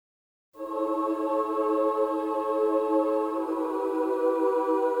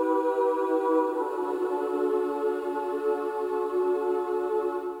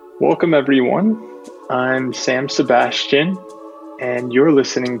Welcome, everyone. I'm Sam Sebastian, and you're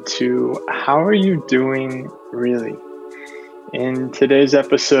listening to How Are You Doing Really? In today's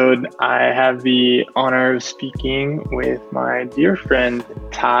episode, I have the honor of speaking with my dear friend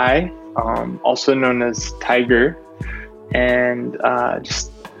Ty, also known as Tiger, and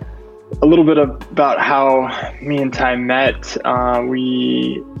just a little bit about how me and Ty met.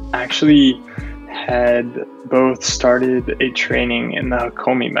 We actually had both started a training in the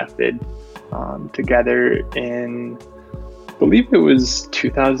Hakomi method together in, I believe it was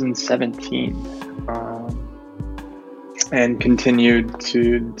 2017, and continued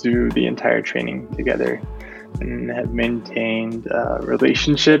to do the entire training together and have maintained a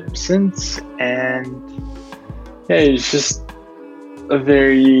relationship since. And yeah, it's just a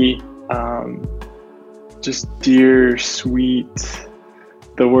very just dear, sweet.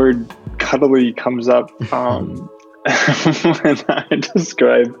 The word cuddly comes up when I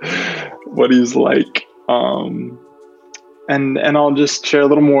describe what he's like. And I'll just share a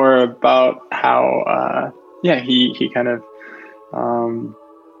little more about how he kind of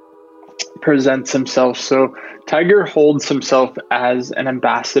presents himself. So Tiger holds himself as an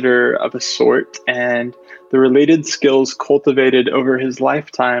ambassador of a sort, and the related skills cultivated over his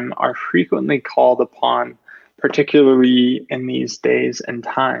lifetime are frequently called upon, particularly in these days and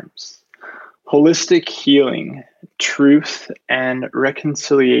times. Holistic healing, truth and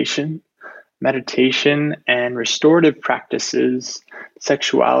reconciliation, meditation and restorative practices,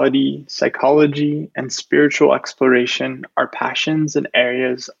 sexuality, psychology, and spiritual exploration are passions and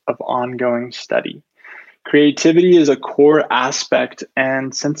areas of ongoing study. Creativity is a core aspect,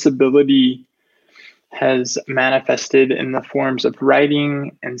 and sensibility has manifested in the forms of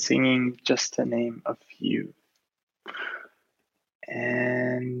writing and singing, just to name a few.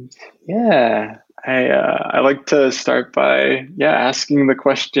 And yeah, I like to start by asking the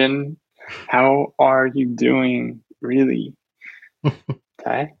question, how are you doing really,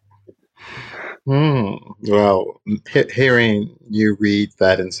 Ty? Well, hearing you read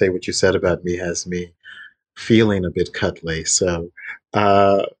that and say what you said about me has me feeling a bit cuddly. So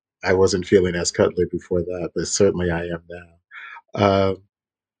uh, I wasn't feeling as cuddly before that, but certainly I am now. Uh,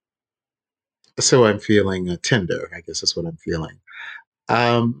 so I'm feeling tender, I guess is what I'm feeling.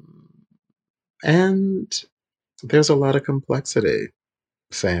 Um, and there's a lot of complexity,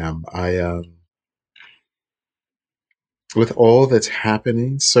 Sam. With all that's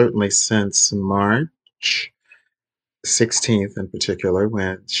happening, certainly since March 16th in particular,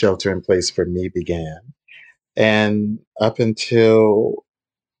 when shelter in place for me began, and up until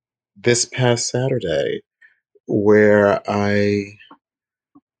this past Saturday, where I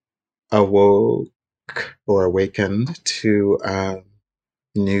awoke or awakened to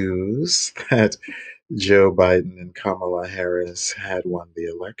news that Joe Biden and Kamala Harris had won the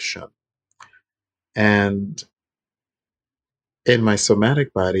election. And in my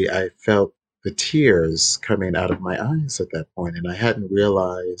somatic body, I felt the tears coming out of my eyes at that point, and I hadn't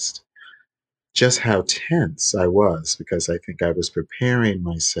realized just how tense I was because I think I was preparing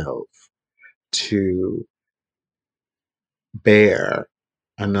myself to bear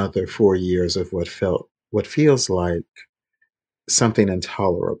another 4 years of what feels like something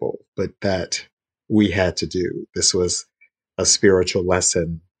intolerable, but that we had to do. This was a spiritual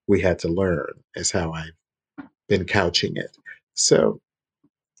lesson we had to learn, is how I've been couching it. So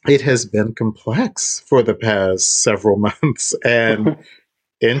it has been complex for the past several months and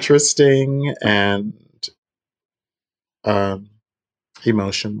interesting and um,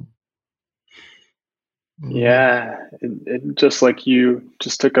 emotional. Mm. It just like you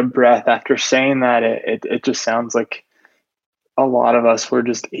just took a breath after saying that, it just sounds like a lot of us were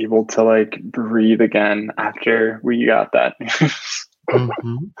just able to like breathe again after we got that news.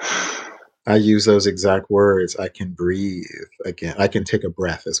 Mhm. I use those exact words. I can breathe again. I can take a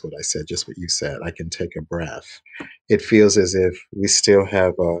breath, is what I said, just what you said. I can take a breath. It feels as if we still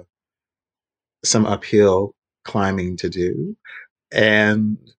have some uphill climbing to do,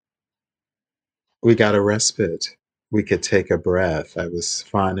 and we got a respite. We could take a breath. I was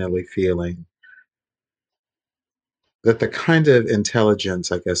finally feeling that the kind of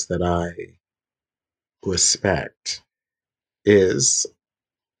intelligence, I guess, that I respect is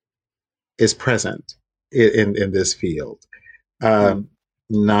is present in this field. Mm. Um,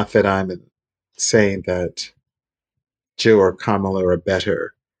 Not that I'm saying that Joe or Kamala are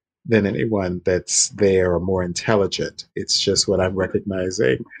better than anyone that's there or more intelligent. It's just what I'm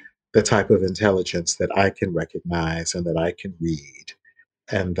recognizing, the type of intelligence that I can recognize and that I can read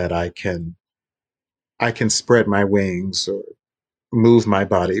and that I can spread my wings or move my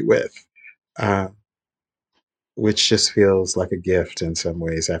body with. Uh, which just feels like a gift in some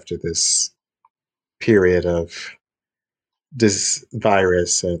ways after this period of this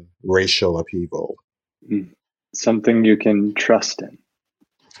virus and racial upheaval. Mm. Something you can trust in.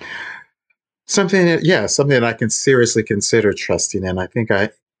 Something that, yeah, something that I can seriously consider trusting in. I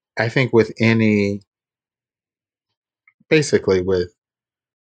think with any, basically with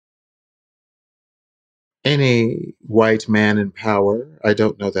any white man in power, I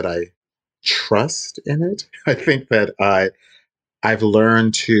don't know that I trust in it. I think that I've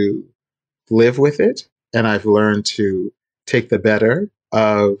learned to live with it, and I've learned to take the better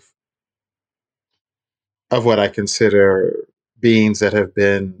of what I consider beings that have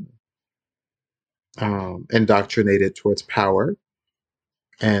been indoctrinated towards power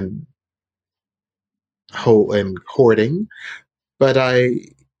and and hoarding. But I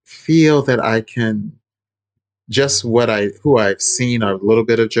feel that I can just what I who I've seen a little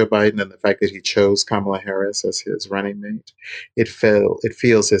bit of Joe Biden and the fact that he chose Kamala Harris as his running mate. It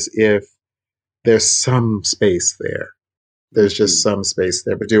feels as if there's some space there. There's just Mhm. some space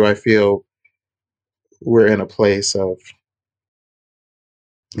there. But do I feel we're in a place of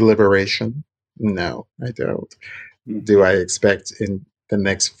liberation? No, I don't. Do I Mhm. expect in the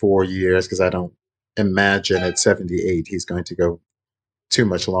next 4 years, because I don't imagine at 78 he's going to go too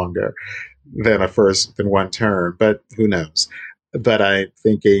much longer than one term, but who knows? But I'm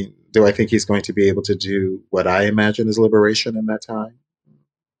thinking, do I think he's going to be able to do what I imagine is liberation in that time?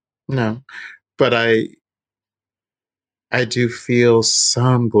 No. But I do feel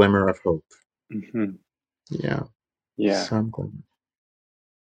some glimmer of hope. Mhm. Yeah, Yeah. some glimmer.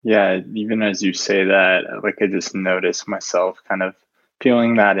 Yeah, even as you say that, like I just notice myself kind of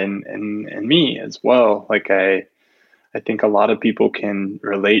feeling that in me as well. Like I think a lot of people can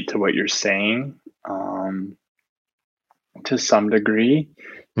relate to what you're saying, to some degree.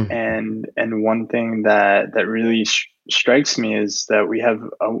 Mhm, And one thing that really strikes me is that we have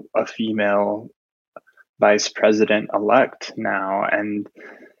a female vice president elect now, and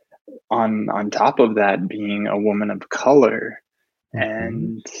on top of that, being a woman of color. mhm,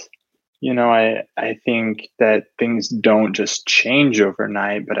 And I think that things don't just change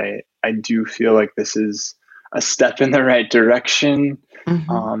overnight, but I do feel like this is a step in the right direction.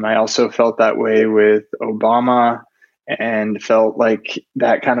 mhm. I also felt that way with Obama, and felt like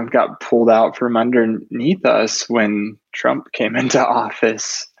that kind of got pulled out from underneath us when Trump came into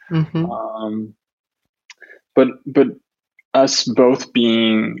office. Mhm, Um, but us both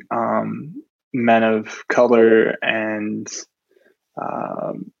being men of color, and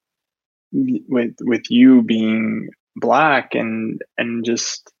um, with you being black, and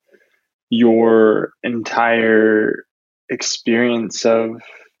just your entire experience of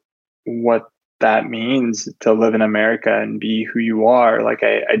what that means to live in America and be who you are. Like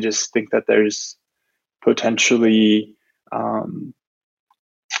I just think that there's potentially um,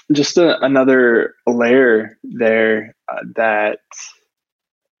 just another layer there, that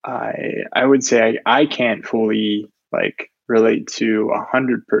I would say I can't fully like relate to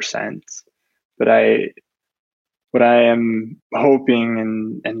 100%, but I what I am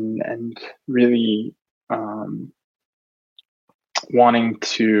hoping and really um, wanting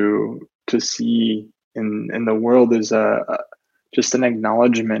to see in the world is a just an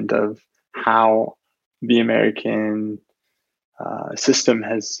acknowledgement of how the American system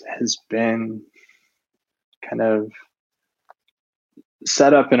has been kind of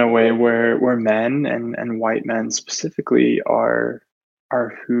set up in a way where men, and white men specifically, are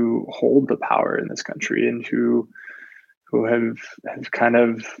who hold the power in this country, and who have kind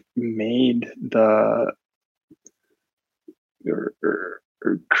of made or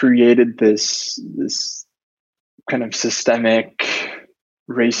created this kind of systemic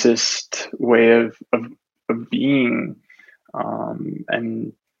racist way of being.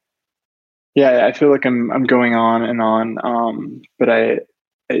 And yeah, I feel like I'm going on and on. But I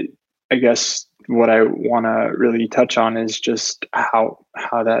I guess what I want to really touch on is just how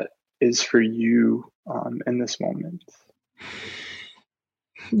that is for you in this moment.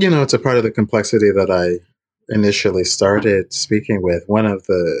 It's a part of the complexity that I initially started speaking with. One of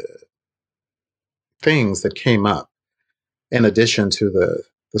the things that came up in addition to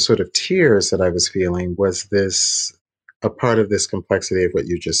the sort of tears that I was feeling was this a part of this complexity of what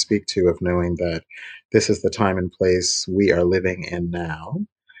you just speak to, of knowing that this is the time and place we are living in now.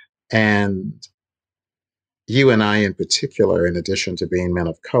 And you and I in particular, in addition to being men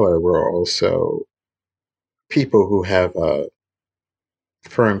of color, we're also people who have a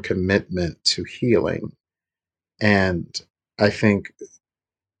firm commitment to healing. And I think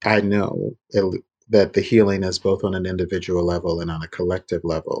I know that the healing is both on an individual level and on a collective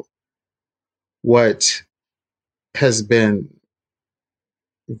level. What has been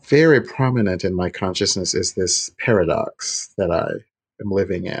very prominent in my consciousness is this paradox that I am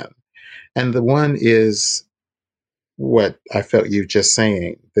living in. And the one is what I felt you just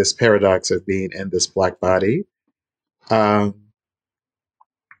saying, this paradox of being in this black body um,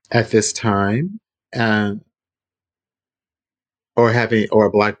 at this time, and or having or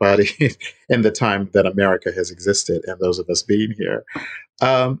a black body in the time that America has existed, and those of us being here.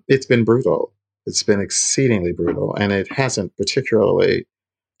 It's been brutal. It's been exceedingly brutal, and it hasn't particularly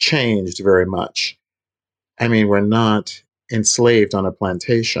changed very much. I mean, we're not enslaved on a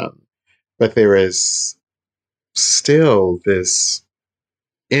plantation, but there is still this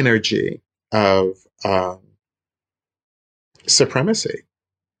energy of supremacy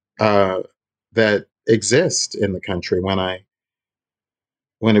uh, that exists in the country.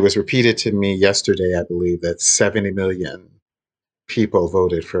 When it was repeated to me yesterday, I believe that 70 million people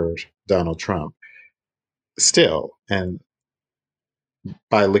voted for Donald Trump. Still, and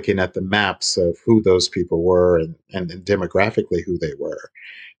by looking at the maps of who those people were and demographically who they were,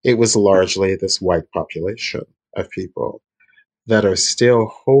 it was largely this white population of people that are still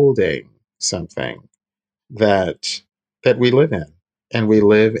holding something that that we live in. And we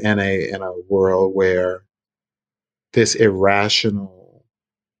live in a world where this irrational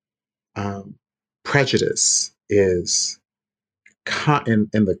um, prejudice is in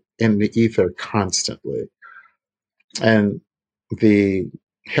the ether constantly. And the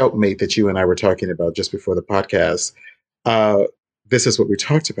helpmate that you and I were talking about just before the podcast, uh, this is what we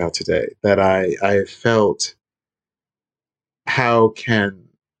talked about today. That I felt, how can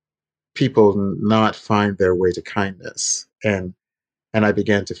people not find their way to kindness? And I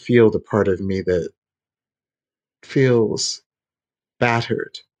began to feel the part of me that feels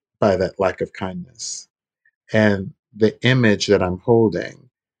battered by that lack of kindness. And the image that I'm holding,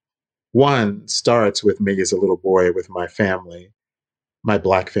 one starts with me as a little boy with my family, my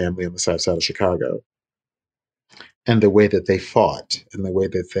black family on the south side of Chicago, and the way that they fought and the way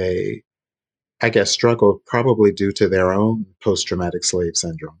that they, I guess, struggled probably due to their own post traumatic slave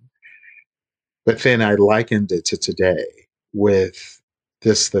syndrome. But then I likened it to today with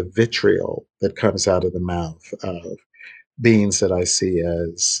the vitriol that comes out of the mouth of beings that I see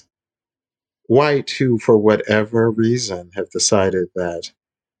as white who, for whatever reason, have decided that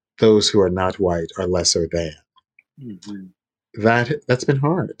those who are not white are lesser than. Mhm. That's been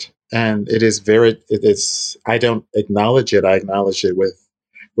hard, and it is very. It is. I don't acknowledge it. I acknowledge it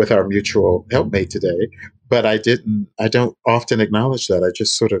with our mutual helpmate today, but I didn't. I don't often acknowledge that. I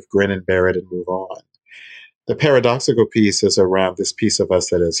just sort of grin and bear it and move on. The paradoxical piece is around this piece of us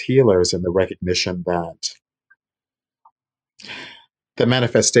that is healers and the recognition that the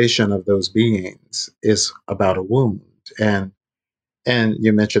manifestation of those beings is about a wound. And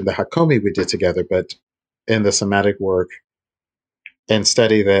you mentioned the Hakomi we did together, but in the somatic work and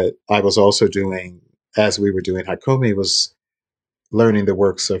study that I was also doing as we were doing Hakomi was learning the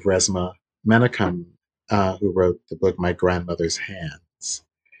works of Resmaa Menakem, who wrote the book My Grandmother's Hands.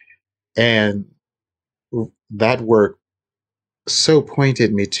 And that work so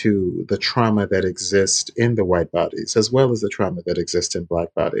pointed me to the trauma that exists in the white bodies, as well as the trauma that exists in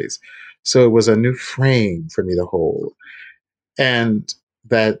black bodies. So it was a new frame for me to hold. And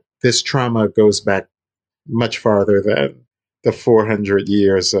that this trauma goes back much farther than the 400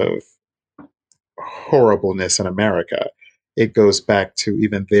 years of horribleness in America. It goes back to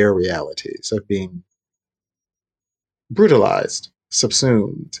even their realities of being brutalized,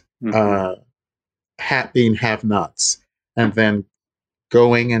 subsumed, Mhm. uh, being have nots, and then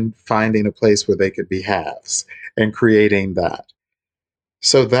going and finding a place where they could be halves and creating that.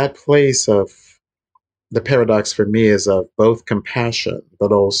 So that place of the paradox for me is of both compassion,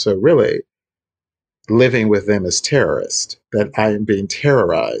 but also really living with them as terrorists, that I am being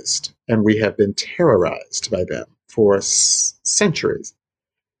terrorized, and we have been terrorized by them for centuries.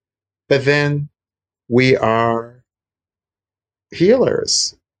 But then we are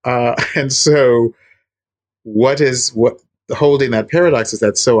healers. And so what holding that paradox is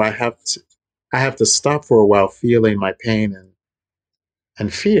that so I have to stop for a while feeling my pain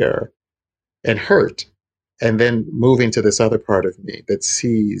and fear and hurt, and then moving to this other part of me that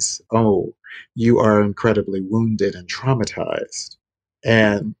sees, oh, you are incredibly wounded and traumatized.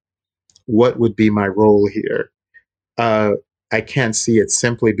 And what would be my role here? Uh, I can't see it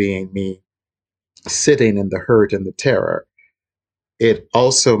simply being me sitting in the hurt and the terror. It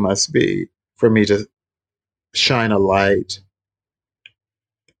also must be for me to shine a light,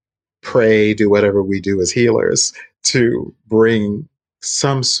 pray, do whatever we do as healers to bring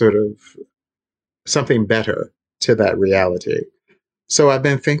some sort of something better to that reality. So I've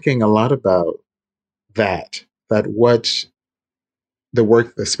been thinking a lot about that, that what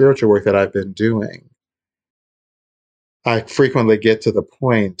the spiritual work that I've been doing, I frequently get to the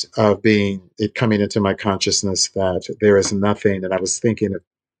point of it coming into my consciousness that there is nothing, and I'm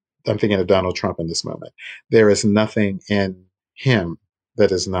thinking of Donald Trump in this moment. There is nothing in him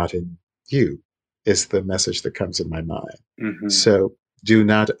that is not in you, is the message that comes in my mind. Hmm. So do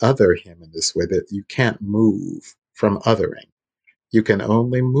not other him in this way, that you can't move from othering. You can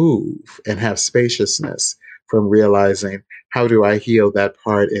only move and have spaciousness from realizing, how do I heal that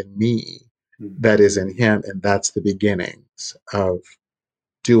part in me that is in Hmm. him? And that's the beginnings of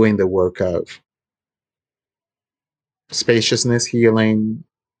doing the work of spaciousness, healing,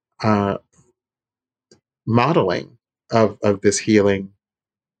 uh, modeling of this healing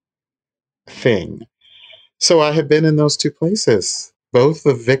thing. So I have been in those two places, both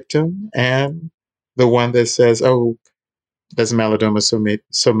the victim and the one that says, oh, as Malidoma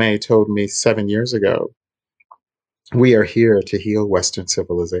Somé told me 7 years ago, we are here to heal Western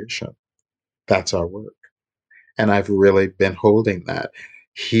civilization. That's our work. And I've really been holding that.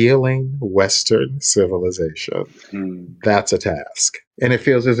 Healing Western civilization. Hmm. That's a task. And it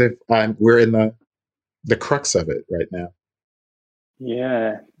feels as if we're in the crux of it right now.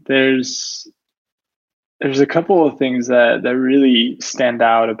 Yeah, there's a couple of things that really stand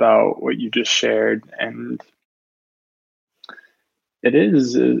out about what you just shared, and it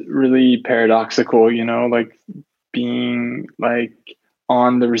is really paradoxical, like being like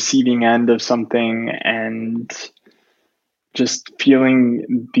on the receiving end of something and just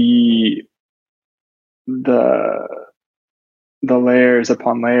feeling the the layers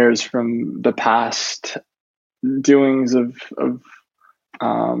upon layers from the past doings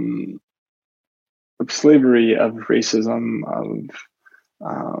um, of slavery, of racism, of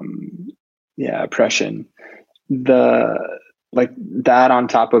um, yeah, oppression. The like that on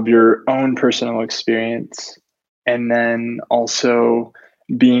top of your own personal experience, and then also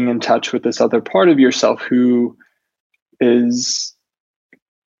being in touch with this other part of yourself who is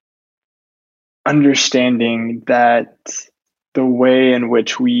understanding that the way in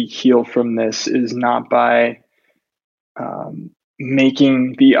which we heal from this is not by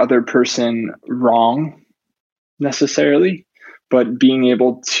making the other person wrong necessarily, but being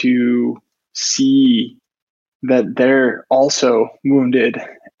able to see that they're also wounded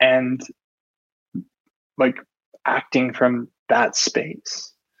and like acting from that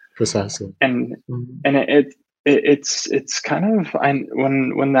space. Precisely. And Mhm. it's kind of,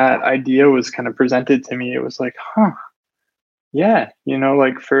 when that idea was kind of presented to me, it was like, huh, yeah,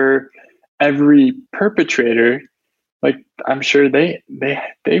 like for every perpetrator, like I'm sure they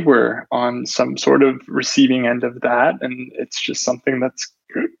were on some sort of receiving end of that, and it's just something that's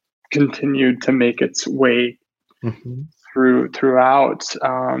continued to make its way Mhm. throughout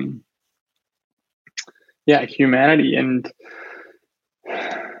yeah, humanity. And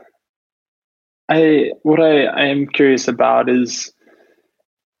I am curious about is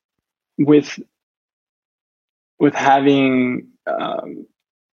with having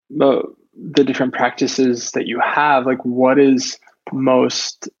the different practices that you have, like what is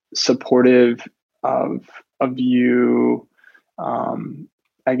most supportive of you, um,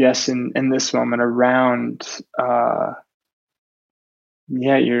 I guess in this moment around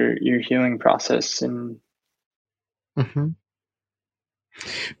yeah, your healing process. And Mhm.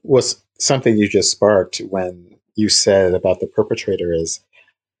 Was something you just sparked when you said about the perpetrator is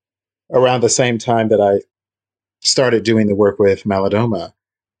around the same time that I started doing the work with Malidoma.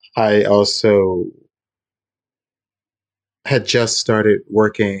 I also had just started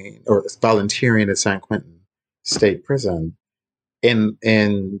working or volunteering at San Quentin State Prison in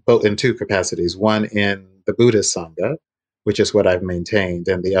two capacities. One in the Buddhist Sangha, which is what I've maintained,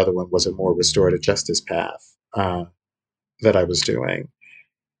 and the other one was a more restorative justice path that I was doing.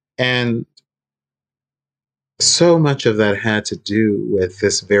 And so much of that had to do with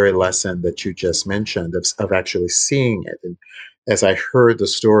this very lesson that you just mentioned of actually seeing it. And as I heard the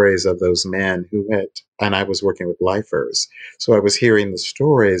stories of those men and I was working with lifers, so I was hearing the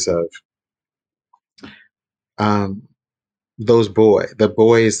stories of um, the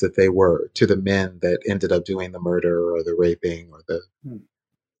boys that they were to the men that ended up doing the murder or the raping or the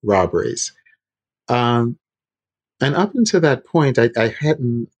robberies. Um, and up until that point, I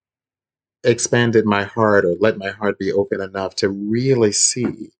hadn't expanded my heart or let my heart be open enough to really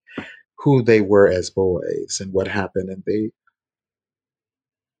see who they were as boys and what happened. And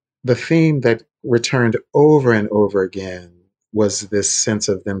the theme that returned over and over again was this sense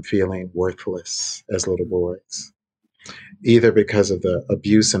of them feeling worthless as little boys, either because of the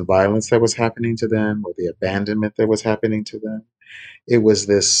abuse and violence that was happening to them or the abandonment that was happening to them. It was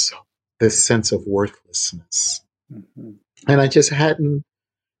this this sense of worthlessness. Mhm. And I just hadn't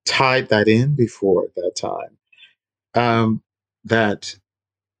tied that in before at that time. That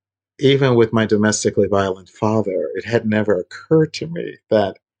even with my domestically violent father, it had never occurred to me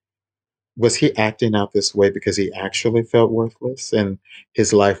that was he acting out this way because he actually felt worthless and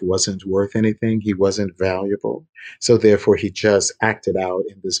his life wasn't worth anything? He wasn't valuable. So therefore, he just acted out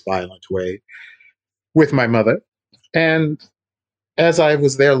in this violent way with my mother. And as I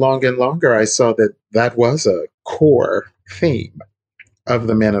was there long and longer, I saw that that was a core theme of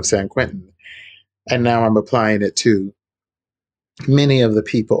the men of San Quentin. And now I'm applying it to many of the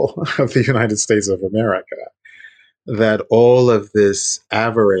people of the United States of America, that all of this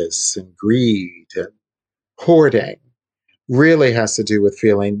avarice and greed and hoarding really has to do with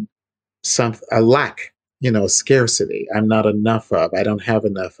feeling a lack, scarcity. I'm not enough of, I don't have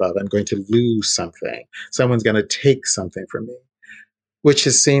enough of, I'm going to lose something. Someone's going to take something from me, which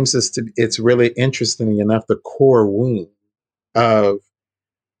it seems as to, it's really interesting enough, the core wound of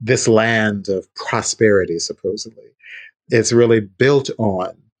this land of prosperity, supposedly. It's really built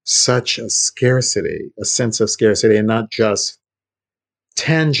on such a scarcity, a sense of scarcity, and not just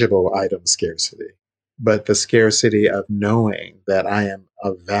tangible item scarcity, but the scarcity of knowing that I am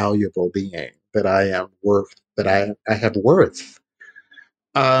a valuable being, that I am worth, that I have worth.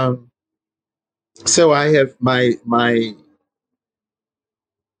 Um, so I have my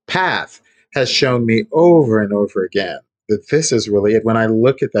path has shown me over and over again that this is really it. When I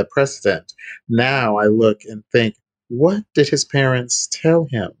look at that precedent, now I look and think, what did his parents tell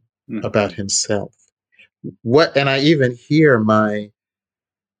him about Mhm. himself? What, and I even hear my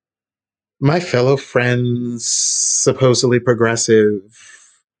fellow friends, supposedly progressive,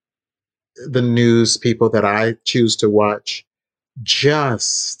 the news people that I choose to watch,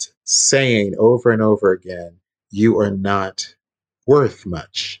 just saying over and over again, you are not worth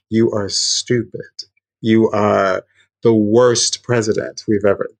much. You are stupid. You are the worst president we've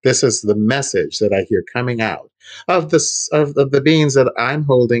ever. This is the message that I hear coming out of of the beings that I'm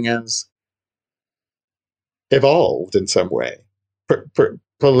holding as evolved in some way,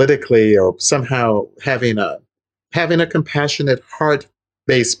 politically, or somehow having a compassionate heart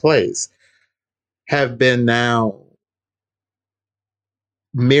based place, have been now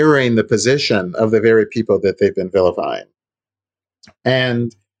mirroring the position of the very people that they've been vilifying.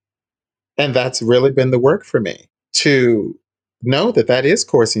 And that's really been the work for me, to know that that is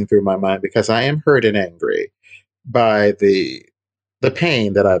coursing through my mind, because I am hurt and angry by the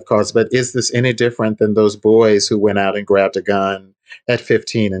pain that I've caused. But is this any different than those boys who went out and grabbed a gun at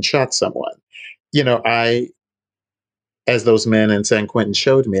 15 and shot someone? I, as those men in San Quentin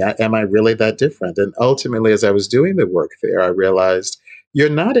showed me, am I really that different? And ultimately, as I was doing the work there, I realized you're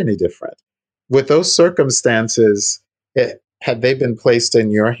not any different. With those circumstances, had they been placed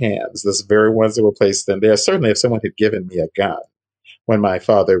in your hands, the very ones that were placed in there, certainly if someone had given me a gun when my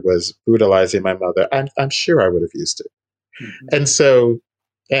father was brutalizing my mother, I'm sure I would have used it. Mhm. And so,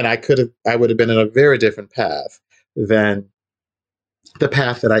 and I would have been in a very different path than the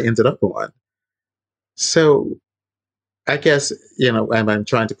path that I ended up on. So I guess, I'm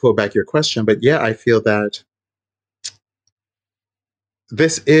trying to pull back your question, but yeah, I feel that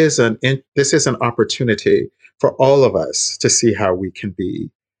this is an opportunity for all of us to see how we can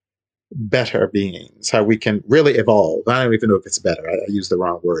be better beings, how we can really evolve. I don't even know if it's better. I use the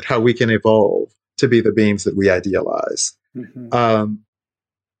wrong word. How we can evolve to be the beings that we idealize. Mhm. Um,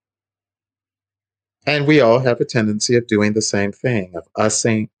 and we all have a tendency of doing the same thing, of us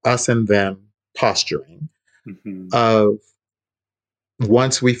and them posturing, Mhm. of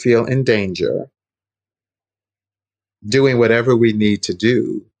once we feel in danger, doing whatever we need to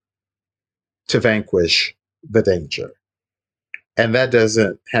do to vanquish the danger. And that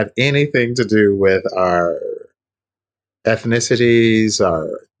doesn't have anything to do with our ethnicities,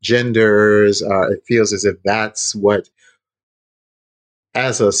 our genders. It feels as if that's what,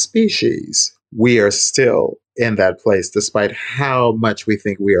 as a species, we are still in that place, despite how much we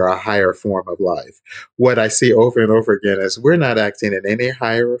think we are a higher form of life. What I see over and over again is we're not acting in any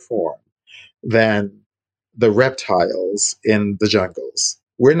higher form than the reptiles in the jungles.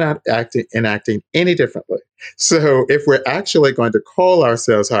 We're not enacting any differently. So if we're actually going to call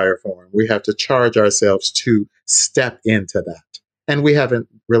ourselves higher form, we have to charge ourselves to step into that. And we haven't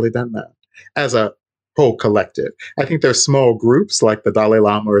really done that as a whole collective. I think there's small groups like the Dalai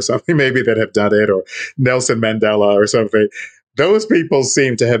Lama or something maybe that have done it, or Nelson Mandela or something. Those people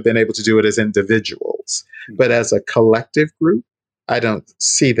seem to have been able to do it as individuals. But Mhm. as a collective group, I don't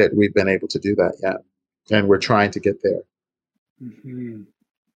see that we've been able to do that yet. And we're trying to get there. Mhm.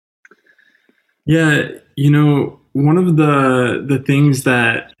 Yeah, one of the things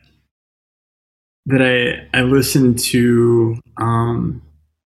that that I listened to.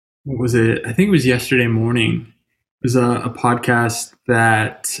 What was it? I think it was yesterday morning. It was a podcast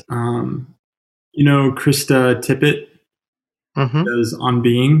that Krista Tippett Mm-hmm. does On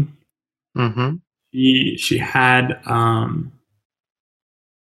Being. Mm-hmm. She had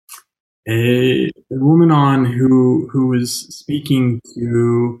a woman on who was speaking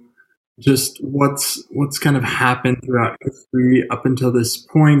to just what's kind of happened throughout history up until this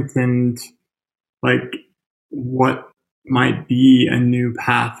point, and like what might be a new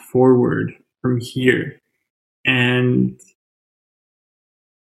path forward from here. And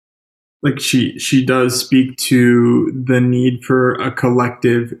like she does speak to the need for a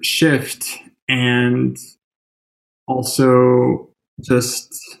collective shift, and also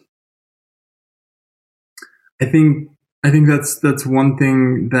just I think that's one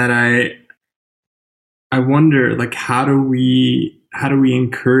thing that I wonder, like, how do we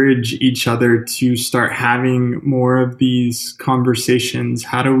encourage each other to start having more of these conversations?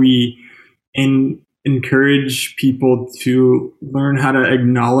 How do we encourage people to learn how to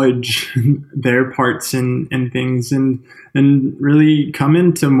acknowledge their parts in things, and really come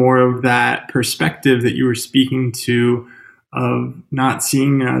into more of that perspective that you were speaking to, of not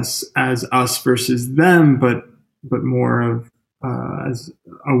seeing us as us versus them, but more of as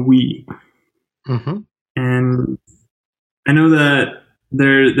a we. Mm-hmm. And I know that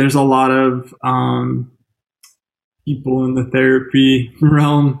there's a lot of people in the therapy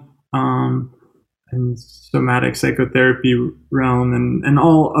realm, and somatic psychotherapy realm, and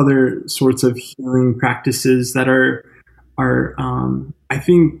all other sorts of healing practices that are I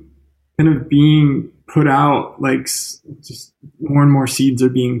think kind of being put out, like just more and more seeds are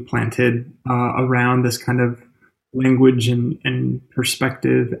being planted around this kind of language and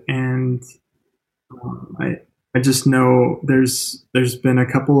perspective. And I just know there's been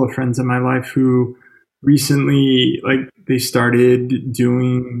a couple of friends in my life who recently, like, they started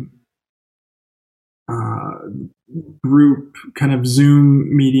doing uh, group kind of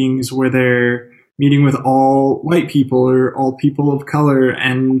Zoom meetings where they're meeting with all white people or all people of color,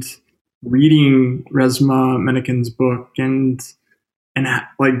 and reading Resma Menaken's book, and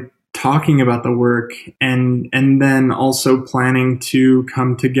like talking about the work, and then also planning to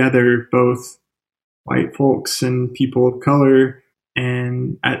come together, both white folks and people of color.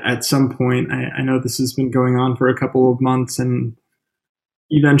 And at some point, I know this has been going on for a couple of months, and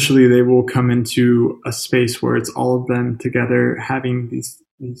eventually they will come into a space where it's all of them together having these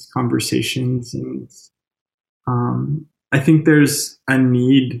conversations. And I think there's a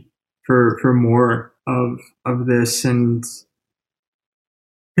need for more of this, and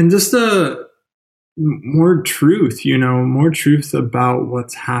just a more truth, more truth about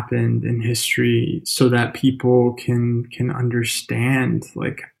what's happened in history, so that people can understand,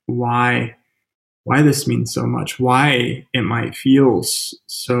 like, why this means so much, why it might feel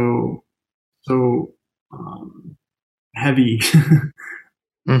so um, heavy.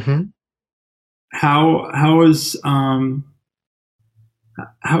 Mm-hmm. How is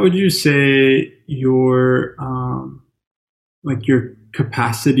how would you say your like your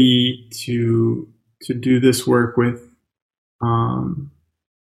capacity to do this work um,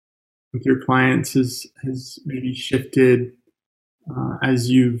 with your clients has maybe shifted as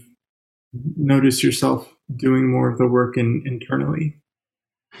you've noticed yourself doing more of the work internally?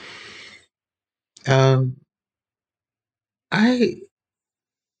 Um, I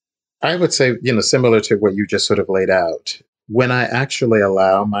I would say, similar to what you just sort of laid out, when I actually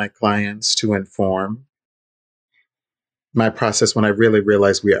allow my clients to inform my process, when I really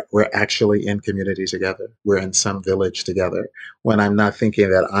realize we're actually in community together, we're in some village together, when I'm not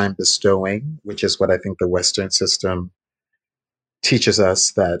thinking that I'm bestowing, which is what I think the Western system teaches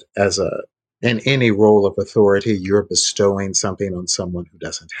us, that in any role of authority, you're bestowing something on someone who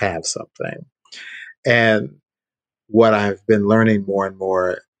doesn't have something. And what I've been learning more and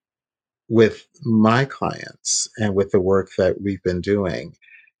more with my clients and with the work that we've been doing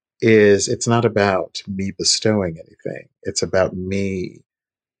is it's not about me bestowing anything. It's about me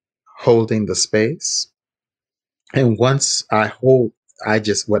holding the space. And once I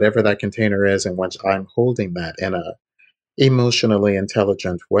just, whatever that container is, and once I'm holding that in a emotionally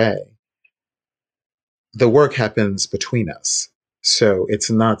intelligent way, the work happens between us. So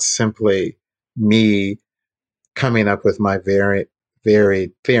it's not simply me coming up with my very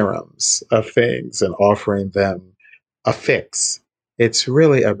varied theorems of things and offering them a fix. It's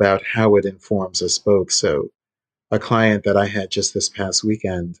really about how it informs us both. So a client that I had just this past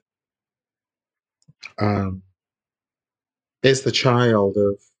weekend um, is the child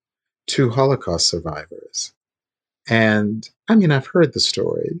of two Holocaust survivors. And I mean, I've heard the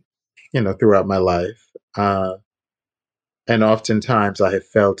story, throughout my life. And oftentimes I have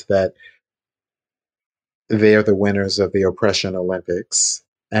felt that they're the winners of the oppression Olympics,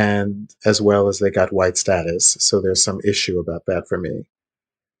 and as well as they got white status. So there's some issue about that for me.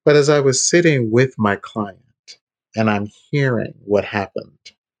 But as I was sitting with my client and I'm hearing what happened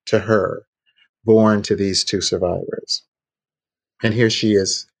to her, born to these two survivors, and here she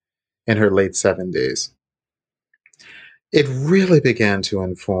is in her late 70s, it really began to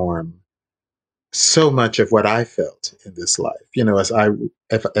inform so much of what I felt in this life.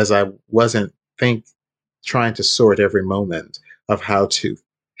 As I wasn't think trying to sort every moment of how to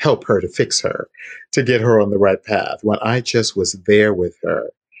help her to fix her, to get her on the right path, when I just was there with her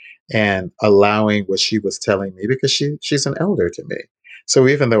and allowing what she was telling me, because she's an elder to me. So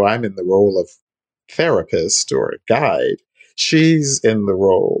even though I'm in the role of therapist or guide, she's in the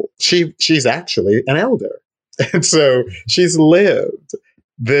role, she's actually an elder. And so she's lived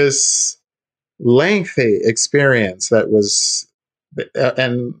this lengthy experience that was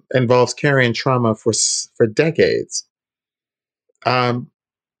and involves carrying trauma for decades. Um,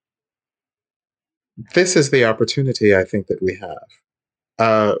 this is the opportunity I think that we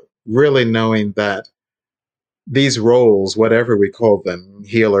have. Really knowing that these roles, whatever we call them,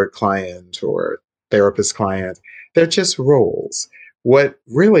 healer client or therapist client, they're just roles. What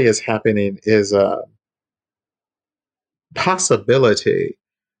really is happening is a possibility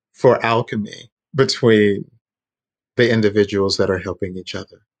for alchemy between the individuals that are helping each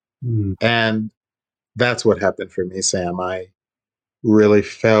other. Mm. And that's what happened for me, Sam. I really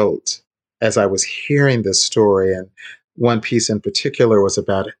felt as I was hearing this story, and one piece in particular was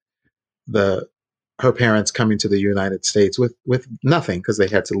about the her parents coming to the United States with nothing because they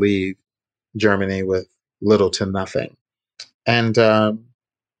had to leave Germany with little to nothing, and and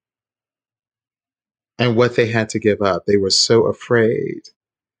what they had to give up. They were so afraid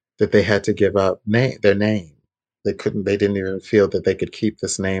that they had to give up their name. They couldn't. They didn't even feel that they could keep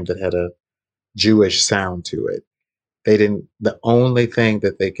this name that had a Jewish sound to it. They didn't. The only thing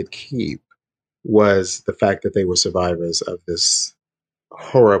that they could keep was the fact that they were survivors of this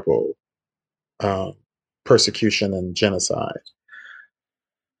horrible um, persecution and genocide.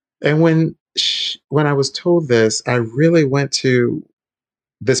 And when I was told this, I really went to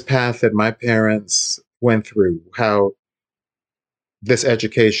this path that my parents went through. How this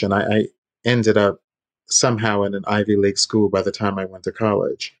education, I ended up somehow in an Ivy League school by the time I went to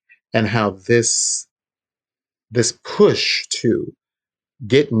college, and how this push to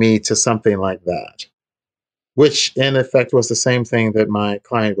get me to something like that, which in effect was the same thing that my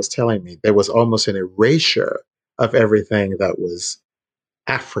client was telling me. There was almost an erasure of everything that was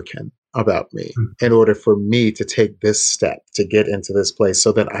African about me in order for me to take this step to get into this place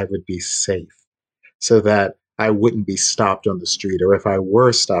so that I would be safe, so that I wouldn't be stopped on the street. Or if I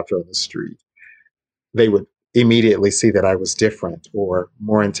were stopped on the street, they would immediately see that I was different or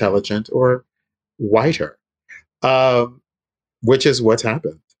more intelligent or whiter, um, which is what's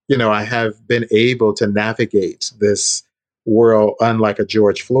happened. I have been able to navigate this world unlike a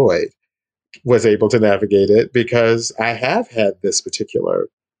George Floyd was able to navigate it, because I have had this particular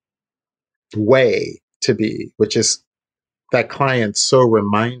way to be, which is that client so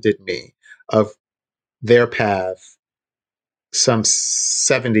reminded me of their path some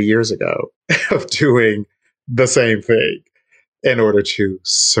 70 years ago of doing the same thing in order to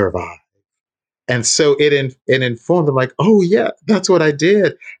survive. And so it informed them like, oh yeah, that's what I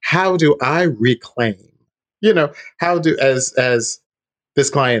did. How do I reclaim? You know, how do as this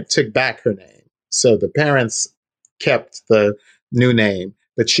client took back her name. So the parents kept the new name,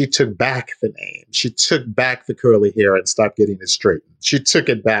 but she took back the name. She took back the curly hair and stopped getting it straightened. She took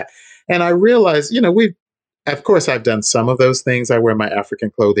it back. And I realized, of course, I've done some of those things. I wear my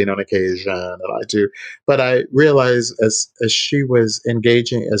African clothing on occasion, and I do. But I realized as she was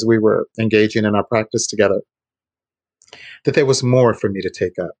engaging, as we were engaging in our practice together, that there was more for me to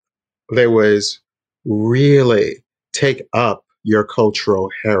take up. There was really take up your cultural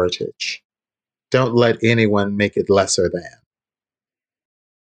heritage. Don't let anyone make it lesser than.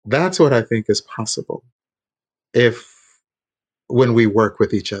 That's what I think is possible if when we work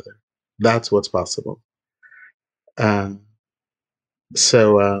with each other. That's what's possible. Um,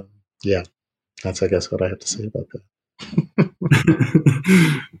 so, yeah, that's, I guess, what I have to say about that.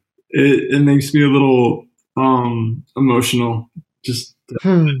 It makes me a little emotional just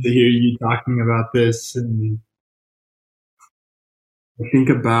to hear you talking about this, and I think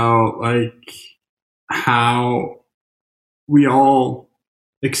about like how we all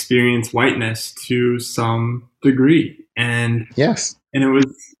experience whiteness to some degree, and Yes. it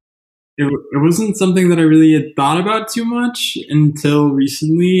was it wasn't something that I really had thought about too much until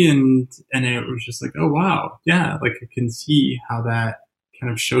recently, and it was just like, oh wow, yeah, like I can see how that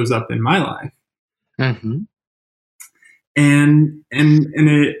kind of shows up in my life. Mm-hmm.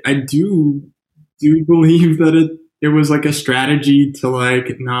 I do believe that it was like a strategy to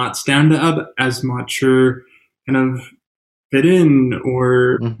like not stand up as much or kind of fit in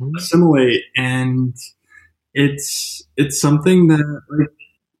or Mm-hmm. assimilate. And it's something that like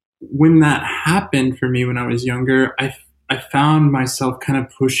when that happened for me when I was younger, I found myself kind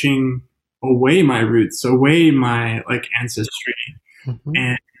of pushing away my roots, away my like ancestry. Mm-hmm.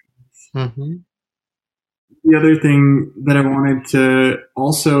 And Mm-hmm. the other thing that I wanted to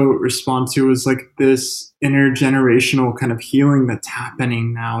also respond to was like this intergenerational kind of healing that's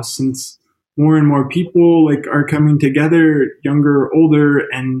happening now, since more and more people like are coming together, younger, older,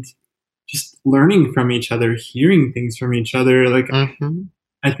 and just learning from each other, hearing things from each other. Like Mm-hmm.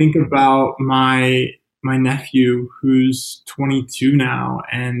 I think about my nephew who's 22 now,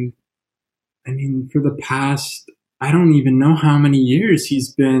 and I mean for the past I don't even know how many years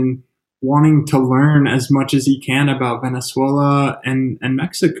he's been wanting to learn as much as he can about Venezuela and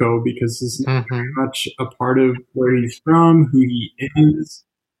Mexico, because this is very Mm-hmm. much a part of where he's from, who he is.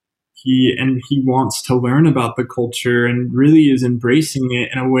 He wants to learn about the culture and really is embracing it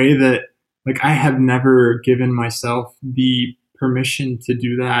in a way that like I have never given myself the permission to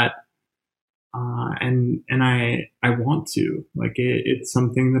do that. And I want to like it's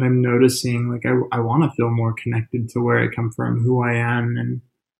something that I'm noticing. Like I want to feel more connected to where I come from, who I am, and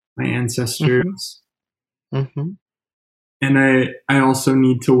my Mm-hmm. ancestors. Mm-hmm. And I also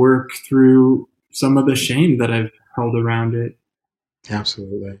need to work through some of the shame that I've held around it.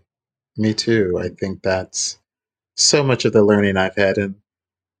 Absolutely. Me too. I think that's so much of the learning I've had. And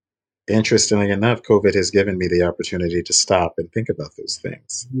interestingly enough, COVID has given me the opportunity to stop and think about those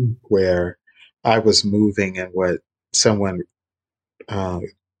things Mm. where I was moving and what someone uh,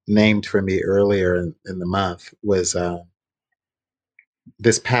 named for me earlier in the month was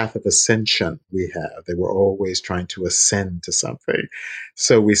this path of ascension we have. They were always trying to ascend to something.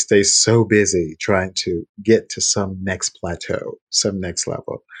 So we stay so busy trying to get to some next plateau, some next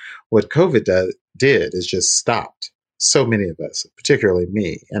level. What COVID did is just stopped so many of us, particularly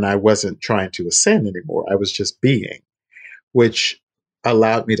me. And I wasn't trying to ascend anymore. I was just being, which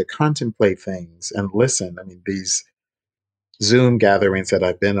allowed me to contemplate things and listen. I mean, these Zoom gatherings that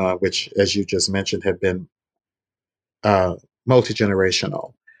I've been on, which, as you just mentioned, have been uh, multi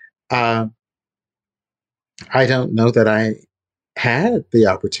generational. Uh, I don't know that I had the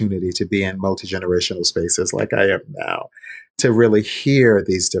opportunity to be in multi generational spaces like I am now, to really hear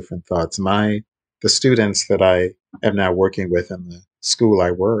these different thoughts. The students that I am now working with in the school I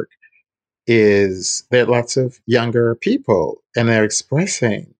work is there are lots of younger people and they're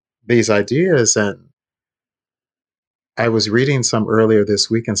expressing these ideas. And I was reading some earlier this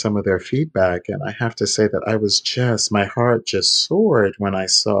week and some of their feedback, and I have to say that my heart just soared when I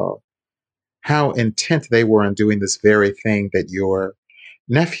saw how intent they were on doing this very thing that your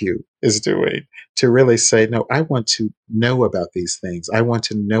nephew is doing, to really say, no, I want to know about these things. I want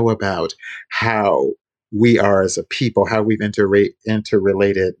to know about how we are as a people, how we've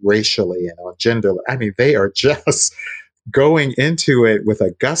interrelated racially and on gender. I mean, they are just going into it with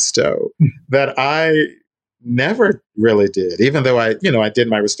a gusto that I never really did, even though I did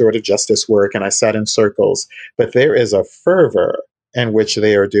my restorative justice work and I sat in circles, but there is a fervor in which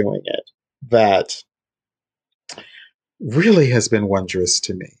they are doing it that really has been wondrous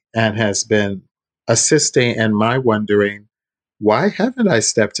to me and has been assisting in my wondering, why haven't I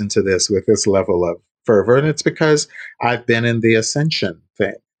stepped into this with this level of fervor? And it's because I've been in the ascension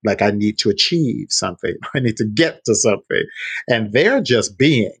thing. Like I need to achieve something, I need to get to something. And they're just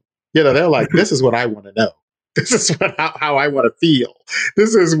being, they're like, this is what I want to know. This is how I want to feel.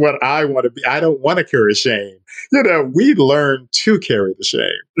 This is what I want to be. I don't want to carry shame. We learn to carry the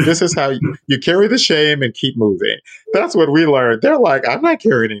shame. This is how you carry the shame and keep moving. That's what we learned. They're like, I'm not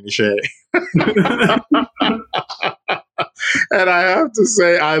carrying any shame. And I have to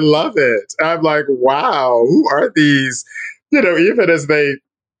say, I love it. I'm like, wow, who are these? Even as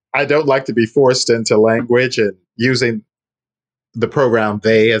I don't like to be forced into language, and using the program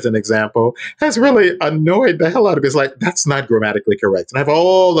they as an example has really annoyed the hell out of me. It's like, that's not grammatically correct. And I have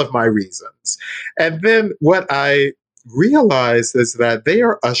all of my reasons. And then what I realize is that they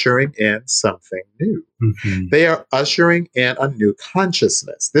are ushering in something new. Mm-hmm. They are ushering in a new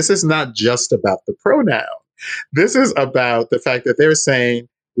consciousness. This is not just about the pronoun. This is about the fact that they're saying,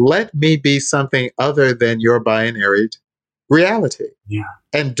 let me be something other than your binary reality. Yeah.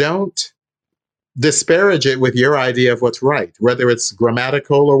 And don't disparage it with your idea of what's right, whether it's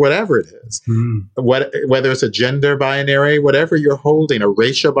grammatical or whatever it is. Whether it's a gender binary, whatever you're holding, a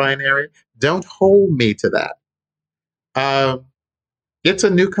racial binary, don't hold me to that. It's a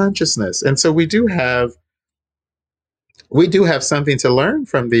new consciousness. And so we do have something to learn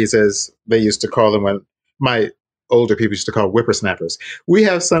from these, as they used to call them when my older people used to call whippersnappers. We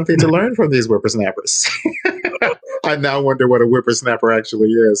have something to learn from these whippersnappers. I now wonder what a whippersnapper actually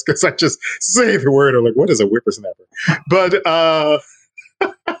is, because I just say the word, I'm like, what is a whippersnapper? But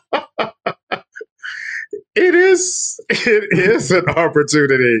it is an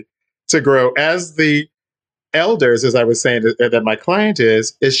opportunity to grow. As the elders, as I was saying, that my client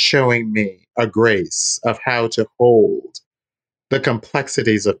is showing me a grace of how to hold the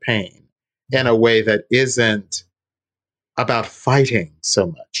complexities of pain in a way that isn't about fighting so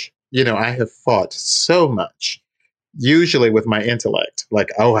much. You know, I have fought so much, usually with my intellect, like,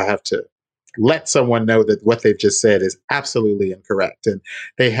 oh, I have to let someone know that what they've just said is absolutely incorrect. And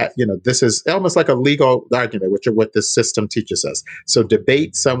they have, you know, this is almost like a legal argument, which is what this system teaches us. So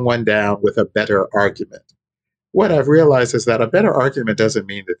debate someone down with a better argument. What I've realized is that a better argument doesn't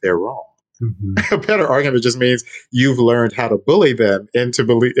mean that they're wrong. A better argument just means you've learned how to bully them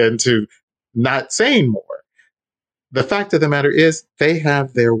into not saying more. The fact of the matter is they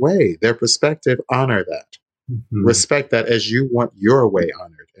have their way, their perspective, honor that. Respect that as you want your way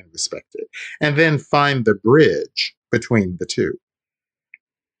honored and respected. And then find the bridge between the two,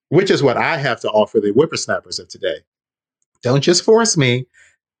 which is what I have to offer the whippersnappers of today. Don't just force me.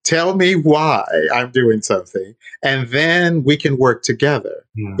 Tell me why I'm doing something, and then we can work together.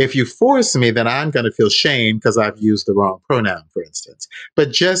 If you force me, then I'm going to feel shame because I've used the wrong pronoun, for instance.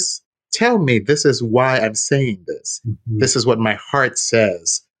 But just tell me, this is why I'm saying this. This is what my heart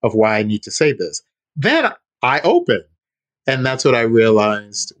says of why I need to say this. Then I open. And that's what I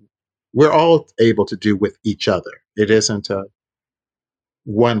realized we're all able to do with each other. It isn't a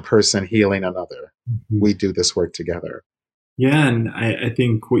one person healing another. We do this work together. Yeah, and I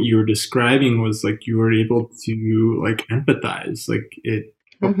think what you were describing was like you were able to like empathize, like it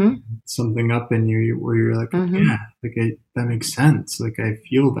something up in you where you're like, yeah, like that makes sense. Like I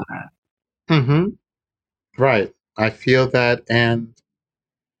feel that. Right. I feel that, and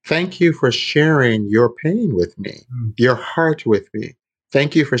thank you for sharing your pain with me, your heart with me.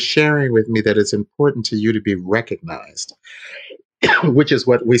 Thank you for sharing with me that it's important to you to be recognized, which is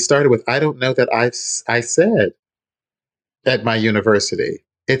what we started with. I don't know that I said at my university,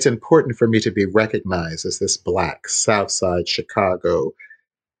 it's important for me to be recognized as this Black, Southside Chicago,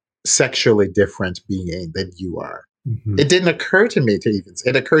 sexually different being than you are. It didn't occur to me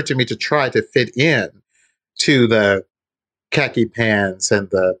it occurred to me to try to fit in to the khaki pants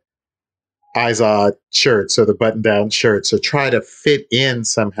and the Izod shirts or the button-down shirts, or try to fit in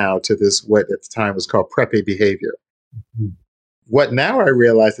somehow to this, what at the time was called preppy behavior. What now I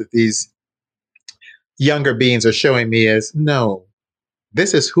realize that these younger beings are showing me is, no,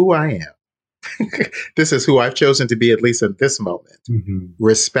 this is who I am. This is who I've chosen to be, at least in this moment.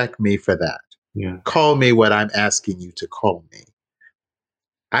 Respect me for that. Call me what I'm asking you to call me.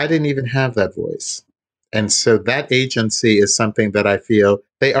 I didn't even have that voice. And so that agency is something that I feel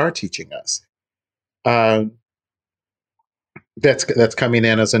they are teaching us. That's coming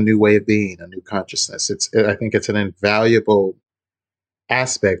in as a new way of being, a new consciousness. I think it's an invaluable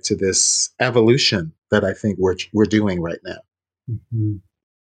aspect to this evolution that I think we're doing right now.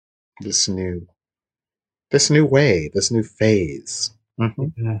 This new way, this new phase.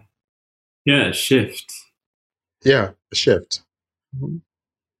 Yeah, shift. Yeah, a shift.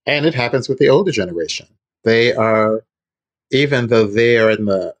 And it happens with the older generation. They are, even though they are in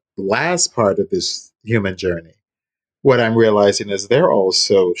the last part of this human journey, what I'm realizing is they're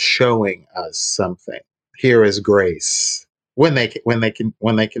also showing us something. Here is grace. When they can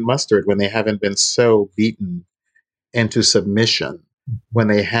muster it, when they haven't been so beaten into submission, when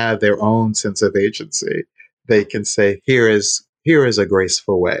they have their own sense of agency, they can say, here is a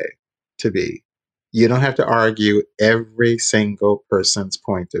graceful way to be. You don't have to argue every single person's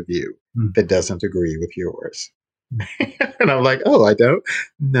point of view that doesn't agree with yours. And I'm like, oh, I don't?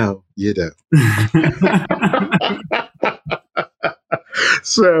 No, you don't.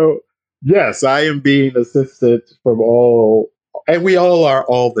 So, yes, I am being assisted from all, and we all are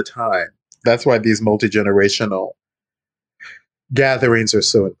all the time. That's why these multi-generational gatherings are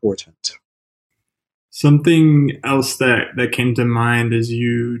so important. Something else that came to mind as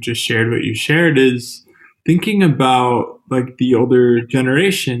you just shared what you shared is thinking about like the older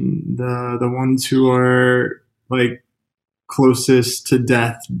generation, the ones who are like closest to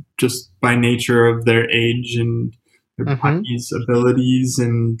death just by nature of their age and their body's abilities,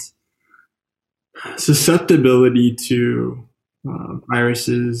 and susceptibility to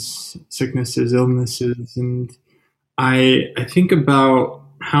viruses, sicknesses, illnesses, and I think about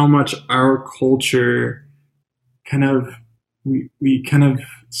how much our culture kind of we kind of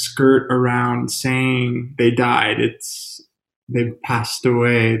skirt around saying they died. It's they've passed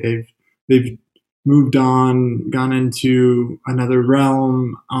away. They've moved on, gone into another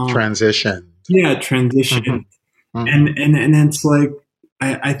realm. Transition. Yeah, transition. Mm-hmm. And it's like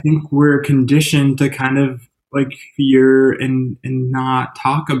I think we're conditioned to kind of like fear and not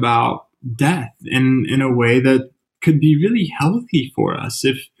talk about death in a way that could be really healthy for us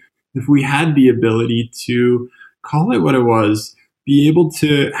if we had the ability to call it what it was, be able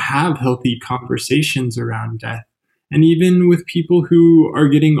to have healthy conversations around death. And even with people who are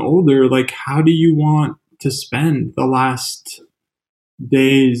getting older, like how do you want to spend the last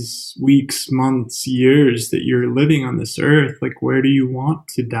days, weeks, months, years that you're living on this earth? Like, where do you want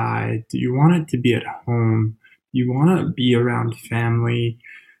to die? Do you want it to be at home? Do you want to be around family?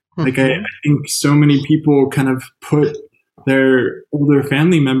 Like, I think so many people kind of put their older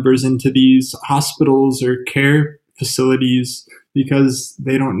family members into these hospitals or care facilities because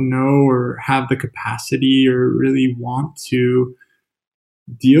they don't know or have the capacity or really want to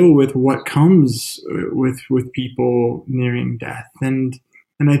deal with what comes with people nearing death. And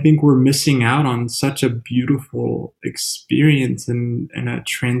I think we're missing out on such a beautiful experience and a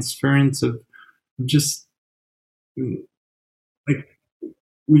transference of just like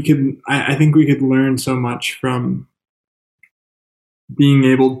we could I think we could learn so much from being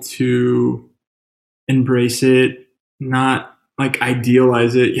able to embrace it, not like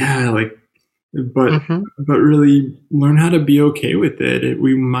idealize it, yeah, like but really learn how to be okay with it.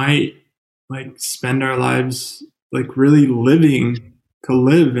 We might like spend our lives like really living to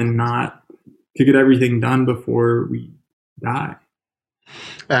live and not to get everything done before we die.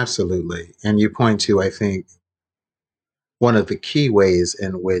 Absolutely. And you point to, I think, one of the key ways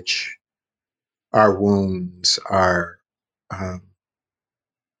in which our wounds are um,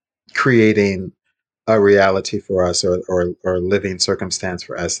 creating a reality for us or living circumstance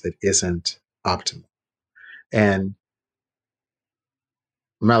for us that isn't optimal. And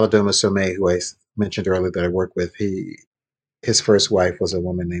Malidoma Somé, who I mentioned earlier that I work with, his first wife was a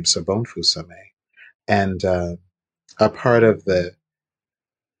woman named Sobonfu Somé. And a part of the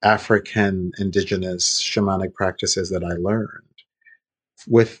African indigenous shamanic practices that I learned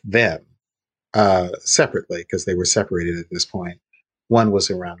with them separately, because they were separated at this point. One was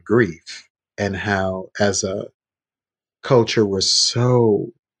around grief and how, as a culture, we're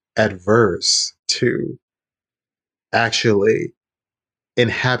so adverse to actually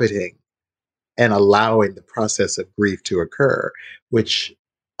inhabiting and allowing the process of grief to occur, which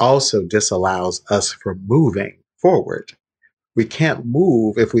also disallows us from moving forward. We can't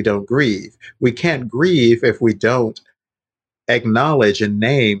move if we don't grieve. We can't grieve if we don't acknowledge and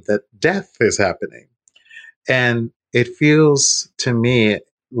name that death is happening. And it feels to me,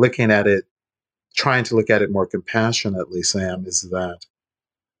 looking at it, trying to look at it more compassionately, Sam, is that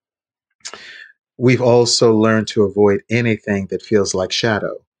we've also learned to avoid anything that feels like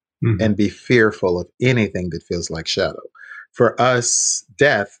shadow and be fearful of anything that feels like shadow. For us,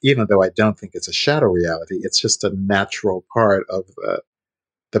 death, even though I don't think it's a shadow reality, it's just a natural part of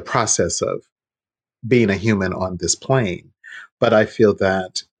the process of being a human on this plane. But I feel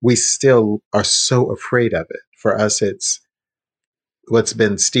that we still are so afraid of it. For us, it's what's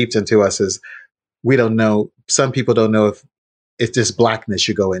been steeped into us is we don't know. Some people don't know if it's just blackness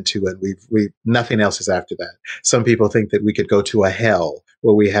you go into, and we nothing else is after that. Some people think that we could go to a hell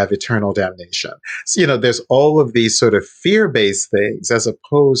where we have eternal damnation. So, there's all of these sort of fear-based things, as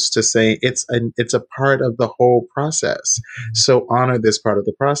opposed to saying it's a part of the whole process. So honor this part of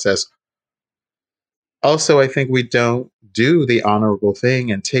the process. Also, I think we don't do the honorable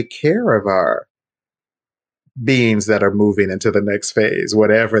thing and take care of our beings that are moving into the next phase,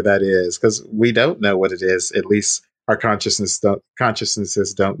 whatever that is, because we don't know what it is. At least our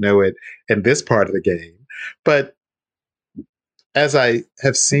consciousnesses don't know it in this part of the game. But as I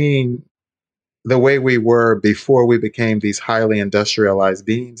have seen, the way we were before we became these highly industrialized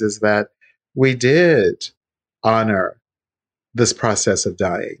beings is that we did honor this process of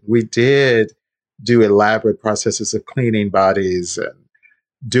dying. We did do elaborate processes of cleaning bodies and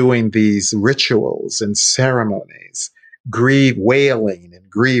doing these rituals and ceremonies, wailing and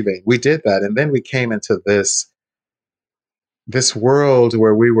grieving. We did that. And then we came into this world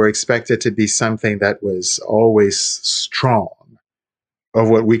where we were expected to be something that was always strong, of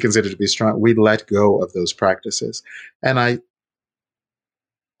what we consider to be strong. We let go of those practices. And I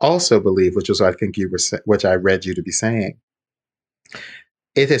also believe, which is I think which I read you to be saying,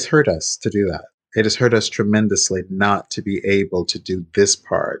 it has hurt us to do that. it has hurt us tremendously not to be able to do this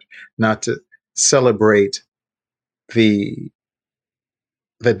part, not to celebrate the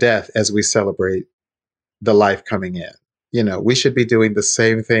the death as we celebrate the life coming in. You know, we should be doing the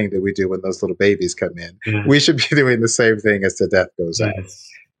same thing that we do when those little babies come in. Yeah. We should be doing the same thing as the death goes out, Yes.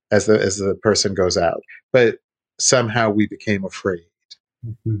 as the person goes out. But somehow we became afraid,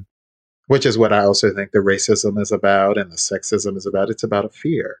 Mhm. which is what I also think the racism is about and the sexism is about. It's about a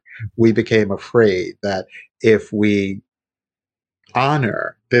fear. We became afraid that if we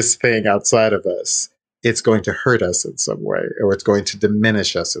honor this thing outside of us, it's going to hurt us in some way, or it's going to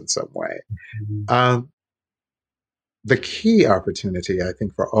diminish us in some way. Mhm. The key opportunity, I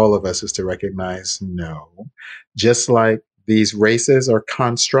think, for all of us is to recognize no, just like these races are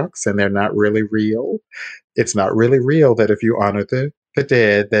constructs and they're not really real. It's not really real that if you honor the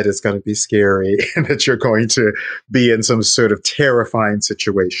dead, that it's going to be scary and that you're going to be in some sort of terrifying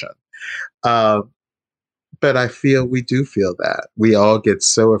situation. Uh, but I feel we do feel that. We all get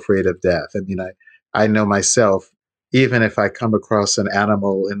so afraid of death. I mean, I know myself, even if I come across an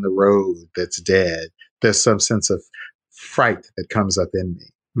animal in the road that's dead, there's some sense of fright that comes up in me.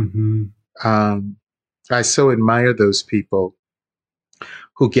 Mhm. Um, I so admire those people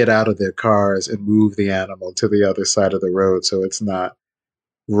who get out of their cars and move the animal to the other side of the road so it's not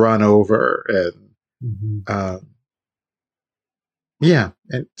run over. And Mhm. yeah,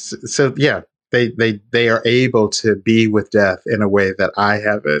 and so yeah, they are able to be with death in a way that I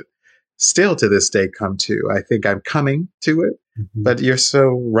haven't still to this day come to. I think I'm coming to it, Mhm. but you're so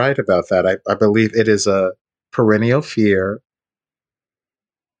right about that. I believe it is a perennial fear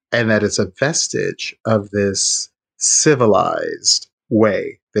and that it's a vestige of this civilized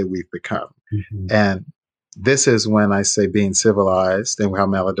way that we've become. Mhm. And this is when I say being civilized, and how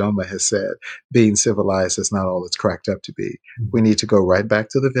Malidoma has said, being civilized is not all it's cracked up to be. We need to go right back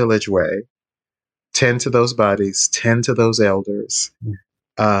to the village way, tend to those bodies, tend to those elders, Mhm.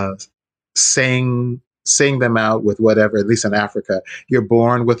 uh, sing them out with whatever. At least in Africa, you're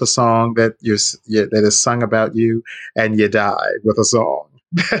born with a song that that is sung about you, and you die with a song.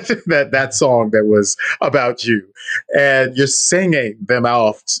 that song that was about you, and you're singing them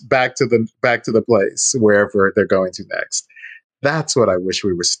off back to the place wherever they're going to next. That's what I wish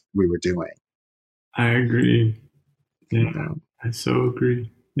we were doing. I agree. Yeah, You know? I so agree.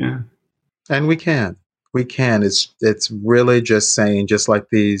 Yeah. And we can. It's really just saying, just like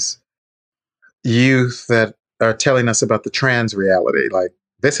these youth that are telling us about the trans reality, like,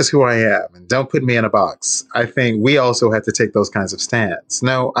 this is who I am and don't put me in a box. I think we also have to take those kinds of stands.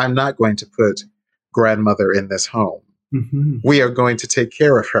 No, I'm not going to put grandmother in this home. Mhm. We are going to take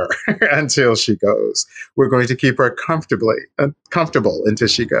care of her until she goes. We're going to keep her comfortable until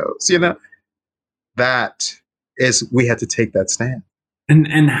she goes. You know, that is, we had to take that stand. And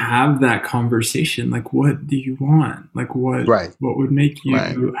have that conversation. Like, what do you want? Like, Right, what would make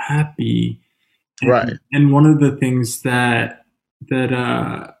right, you happy? right. And one of the things that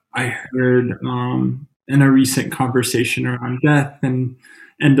I heard in a recent conversation around death and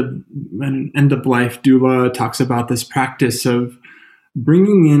end of life doula talks about this practice of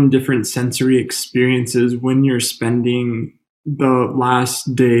bringing in different sensory experiences when you're spending the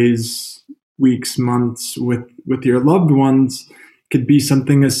last days, weeks, months with your loved ones. Could be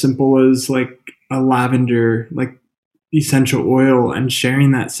something as simple as like a lavender, like essential oil, and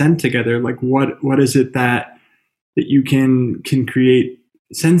sharing that scent together. Like what is it that you can create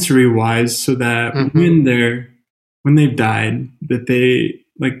sensory wise so that Mm-hmm. when they've died, that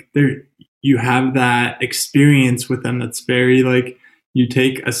they're you have that experience with them that's very like, you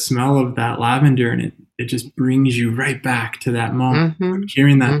take a smell of that lavender and it just brings you right back to that moment, like Mm-hmm.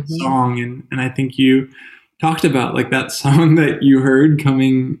 hearing that Mm-hmm. song. And I think you talked about like that song that you heard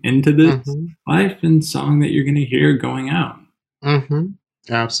coming into this Mm-hmm. life and song that you're going to hear going out. Mm-hmm.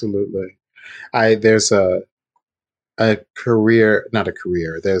 Absolutely. There's a career, not a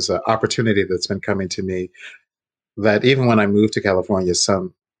career, there's an opportunity that's been coming to me that even when I moved to California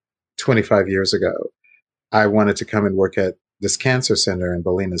some 25 years ago, I wanted to come and work at this cancer center in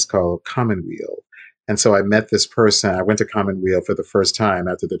Bolinas called Commonweal. And so I met this person. I went to Commonweal for the first time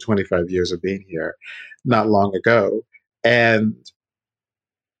after the 25 years of being here not long ago. And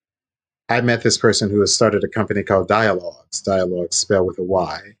I met this person who has started a company called Dialogues spelled with a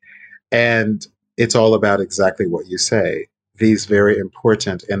Y. And it's all about exactly what you say, these very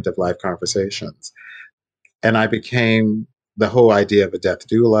important end of life conversations. And I became the whole idea of a death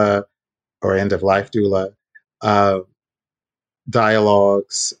doula or end of life doula, uh,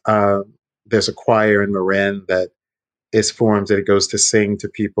 dialogues. There's a choir in Marin that is formed that it goes to sing to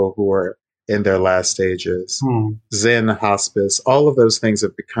people who are in their last stages. Hmm. Zen hospice, all of those things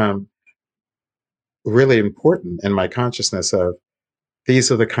have become really important in my consciousness of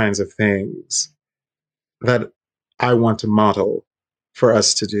these are the kinds of things that I want to model for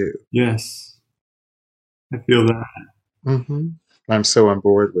us to do. Yes, I feel that. hmm I'm so on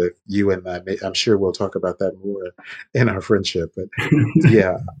board with you and that. I'm sure we'll talk about that more in our friendship. But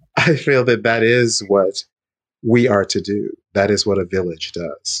yeah, I feel that that is what we are to do. That is what a village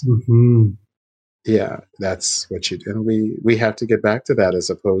does. hmm Yeah, that's what you do. And we have to get back to that as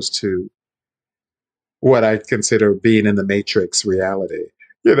opposed to what I consider being in the matrix reality.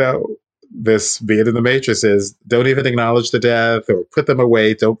 You know, this being in the matrix is don't even acknowledge the death or put them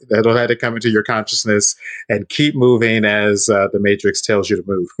away. Don't let it come into your consciousness and keep moving as the matrix tells you to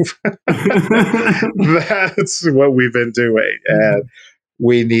move. That's what we've been doing, and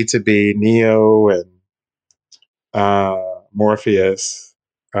we need to be Neo and Morpheus.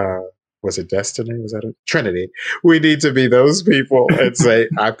 Uh, was it Destiny? Was that it? Trinity? We need to be those people and say,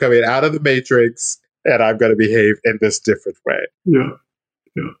 "I'm coming out of the matrix, and I'm going to behave in this different way." Yeah,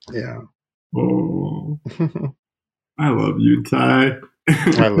 yeah. Yeah. Oh, I love you, Ty.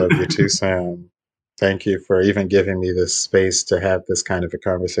 I love you too, Sam. Thank you for even giving me this space to have this kind of a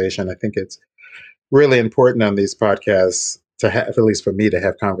conversation. I think it's really important on these podcasts to have, at least for me, to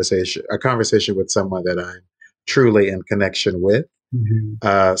have a conversation with someone that I'm truly in connection with,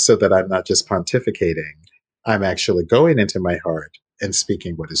 Mhm. so that I'm not just pontificating. I'm actually going into my heart and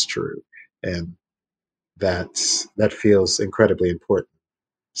speaking what is true, and that feels incredibly important.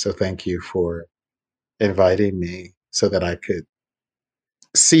 So thank you for inviting me so that I could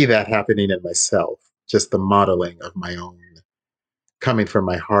see that happening in myself, just the modeling of my own coming from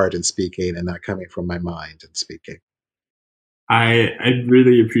my heart and speaking and not coming from my mind and speaking. I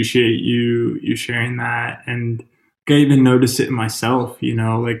really appreciate you sharing that, and I even notice it in myself.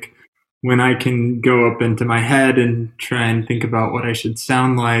 Like when I can go up into my head and try and think about what I should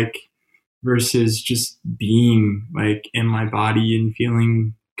sound like, versus just being like in my body and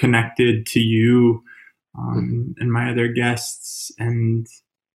feeling connected to you, Mhm. and my other guests, and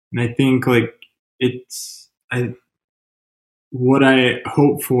I think like it's I what I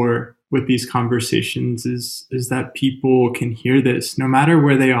hope for with these conversations is that people can hear this no matter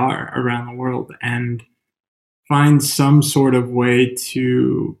where they are around the world, and find some sort of way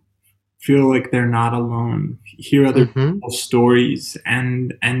to feel like they're not alone, hear other Mhm. people's stories,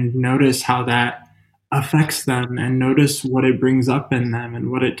 and notice how that affects them, and notice what it brings up in them and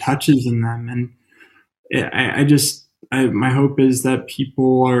what it touches in them. And my hope is that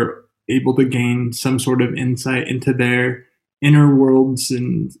people are able to gain some sort of insight into their inner worlds,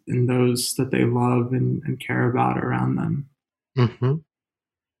 and those that they love and care about around them. Mhm.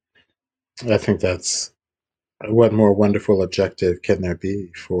 I think that's what more wonderful objective can there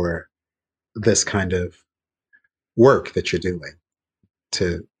be for this kind of work that you're doing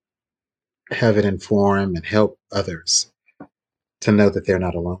to have it inform and help others to know that they're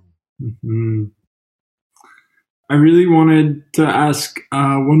not alone. Mhm. I really wanted to ask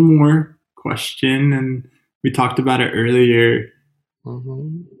one more question, and we talked about it earlier.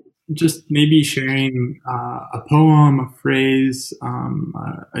 Mhm. Just maybe sharing a poem, a phrase,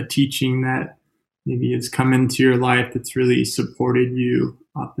 a teaching that maybe has come into your life that's really supported you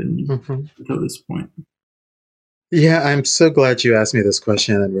up Mhm. until this point. Yeah, I'm so glad you asked me this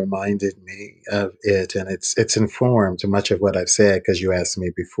question and reminded me of it, and it's informed much of what I've said because you asked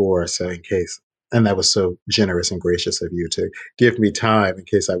me before. So in case, and that was so generous and gracious of you to give me time in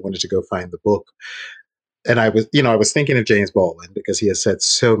case I wanted to go find the book. And I was thinking of James Baldwin because he has said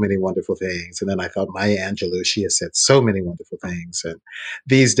so many wonderful things, and then I thought Maya Angelou, she has said so many wonderful things, and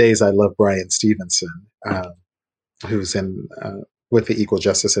these days I love Brian Stevenson, who's in with the Equal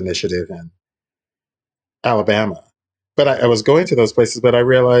Justice Initiative in Alabama. But I was going to those places, but I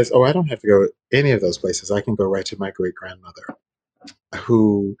realized, oh, I don't have to go any of those places. I can go right to my great grandmother,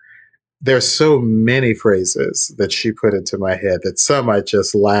 who there's so many phrases that she put into my head that some I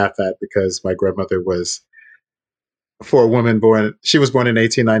just laugh at because my grandmother was for a woman born, she was born in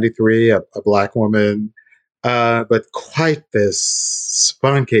 1893, a black woman, but quite this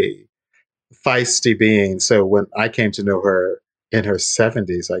spunky, feisty being. So when I came to know her in her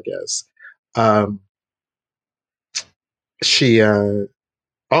 70s, I guess, um, she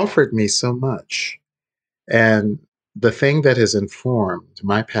offered me so much. And the thing that has informed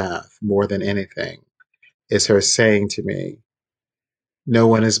my path more than anything is her saying to me, no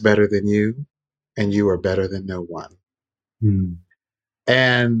one is better than you, and you are better than no one. Mm.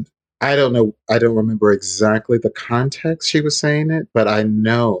 And I don't remember exactly the context she was saying it, but I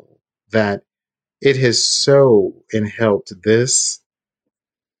know that it has so and helped this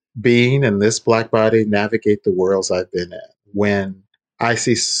being and this black body navigate the worlds I've been in when I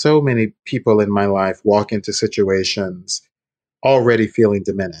see so many people in my life walk into situations already feeling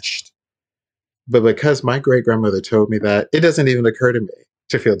diminished. But because my great grandmother told me that, it doesn't even occur to me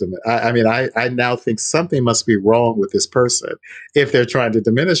to feel diminished. I mean, I now think something must be wrong with this person if they're trying to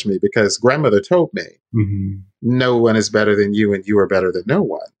diminish me, because grandmother told me no one is better than you and you are better than no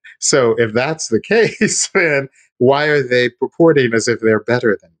one. So if that's the case, then why are they purporting as if they're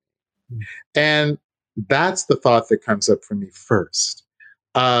better than me? And that's the thought that comes up for me first.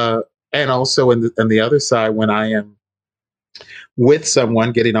 And also on the other side, when I am with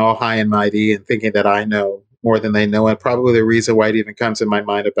someone getting all high and mighty and thinking that I know more than they know, and probably the reason why it even comes in my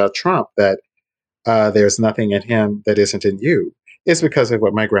mind about Trump, that there's nothing in him that isn't in you, is because of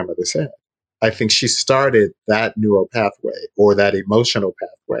what my grandmother said. I think she started that neural pathway or that emotional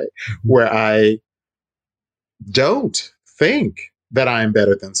pathway where I don't think that I'm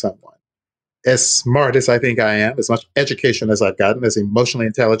better than someone. As smart as I think I am, as much education as I've gotten, as emotionally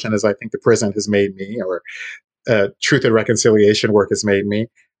intelligent as I think the president has made me, or truth and reconciliation work has made me,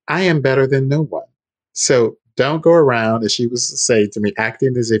 I am better than no one. So don't go around, as she was saying to me,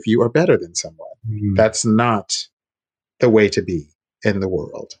 acting as if you are better than someone. That's not the way to be in the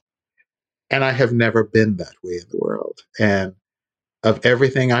world. And I have never been that way in the world. And of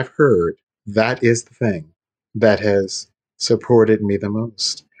everything I've heard, that is the thing that has supported me the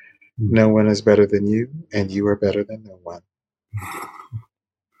most. No one is better than you, and you are better than no one.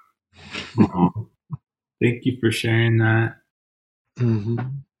 Thank you for sharing that.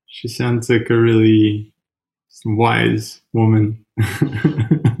 She sounds like a really wise woman.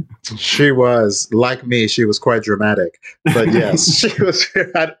 She was, like me, she was quite dramatic. But yes, she was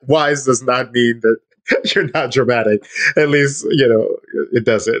wise. Does not mean that you're not dramatic. At least, it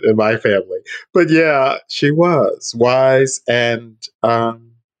doesn't in my family. But yeah, she was wise. And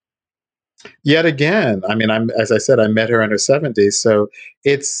yet again, I mean, as I said, I met her in her 70s. So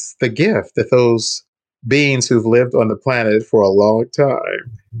it's the gift that those beings who've lived on the planet for a long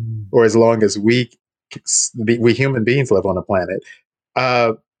time, or as long as we human beings live on the planet,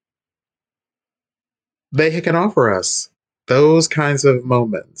 they can offer us those kinds of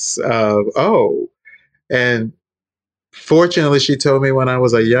moments of, and fortunately, she told me when I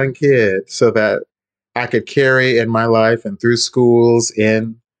was a young kid so that I could carry in my life and through schools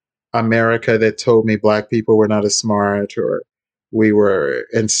in America that told me Black people were not as smart or we were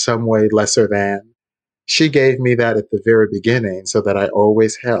in some way lesser than. She gave me that at the very beginning so that I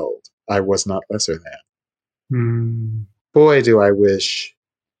always held I was not lesser than. Boy, do I wish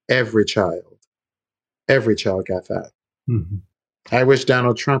every child got that. I wish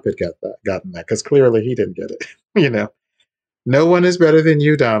Donald Trump had gotten that, because clearly he didn't get it. No one is better than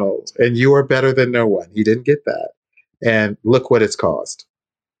you, Donald, and you are better than no one. He didn't get that. And look what it's caused.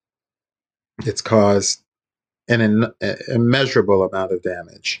 It's caused an immeasurable amount of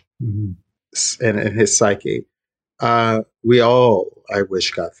damage in his psyche. We all, I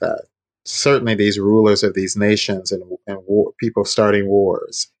wish, got that. Certainly these rulers of these nations and people starting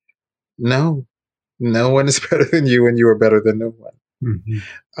wars. No one is better than you, and you are better than no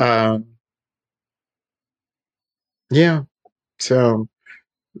one. Yeah. So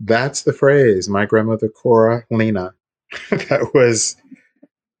that's the phrase. My grandmother, Cora Lena, that was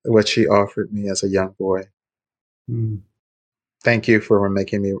what she offered me as a young boy. Thank you for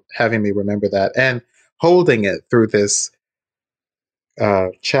having me remember that and holding it through this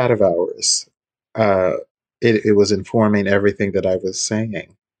chat of ours. It was informing everything that I was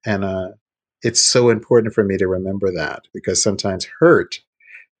saying. And it's so important for me to remember that, because sometimes hurt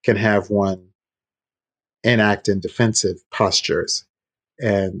can have one enact in defensive postures.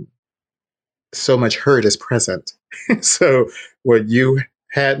 And so much hurt is present. So when you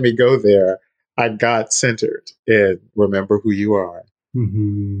had me go there, I got centered and remember who you are.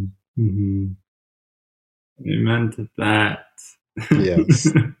 Amen to that. Yes.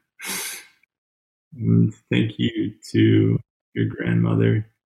 And thank you to your grandmother.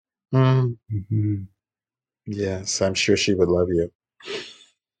 Yes, I'm sure she would love you.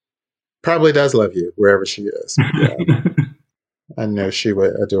 Probably does love you wherever she is. Yeah. I know she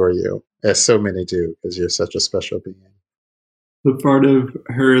would adore you, as so many do, because you're such a special being. The part of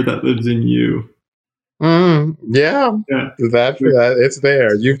her that lives in you. Yeah. That it's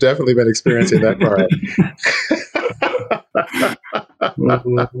there. You've definitely been experiencing that part.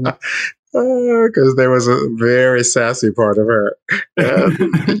 Because there was a very sassy part of her.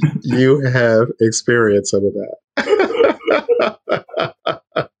 You have experienced some of that.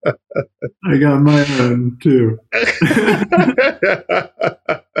 I got my own too.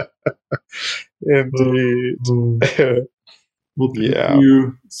 Indeed. Well, thank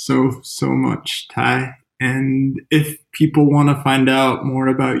you so much, Ty. And if people want to find out more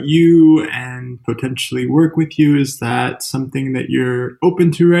about you and potentially work with you, is that something that you're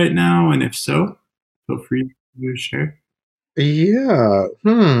open to right now? And if so, feel free to share. Yeah.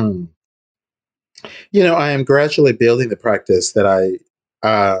 I am gradually building the practice that I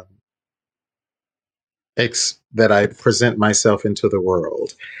present myself into the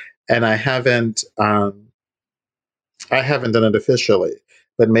world, and I haven't done it officially.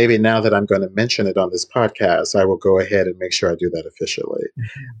 But maybe now that I'm going to mention it on this podcast, I will go ahead and make sure I do that officially.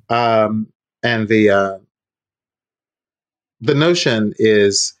 And the notion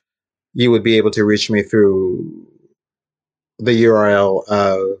is you would be able to reach me through the URL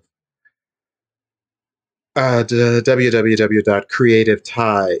of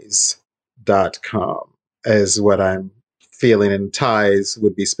www.creativeties.com is what I'm feeling, and ties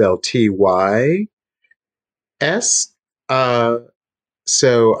would be spelled TYS.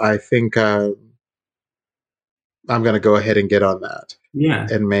 So I think I'm going to go ahead and get on that. Yeah.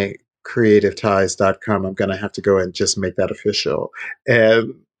 And make creativeties.com. I'm going to have to go and just make that official.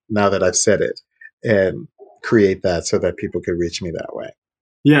 And now that I've said it, and create that so that people can reach me that way.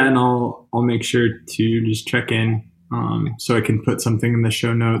 Yeah, and I'll make sure to just check in so I can put something in the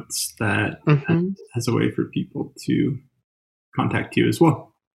show notes that has a way for people to contact you as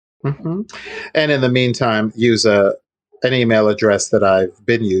well. And in the meantime, use an email address that I've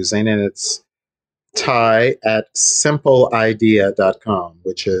been using, and it's ty@simpleidea.com,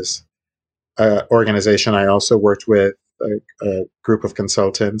 which is an organization I also worked with, a group of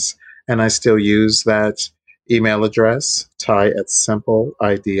consultants, and I still use that email address,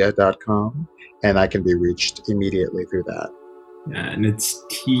 ty@simpleidea.com, and I can be reached immediately through that. Yeah, and it's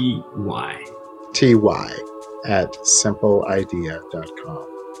TY. ty@simpleidea.com.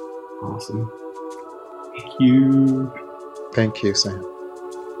 Awesome. Thank you. Thank you, Sam.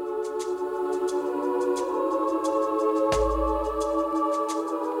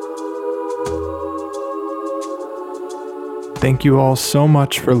 Thank you all so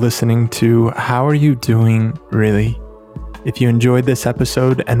much for listening to How Are You Doing, Really? If you enjoyed this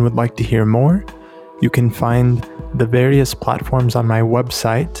episode and would like to hear more, you can find the various platforms on my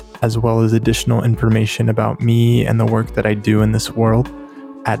website, as well as additional information about me and the work that I do in this world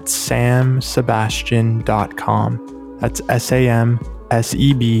at samsebastian.com. That's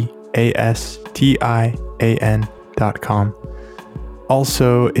SAMSEBASTIAN.com.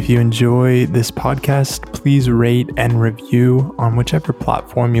 Also, if you enjoy this podcast, please rate and review on whichever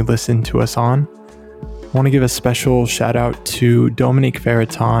platform you listen to us on. I want to give a special shout out to Dominique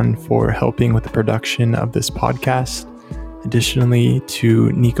Ferraton for helping with the production of this podcast. Additionally, to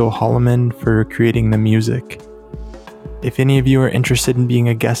Nico Holloman for creating the music. If any of you are interested in being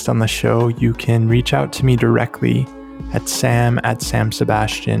a guest on the show, you can reach out to me directly at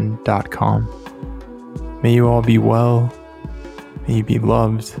sam@samsebastian.com. May you all be well. May you be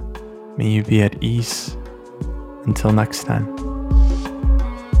loved. May you be at ease. Until next time.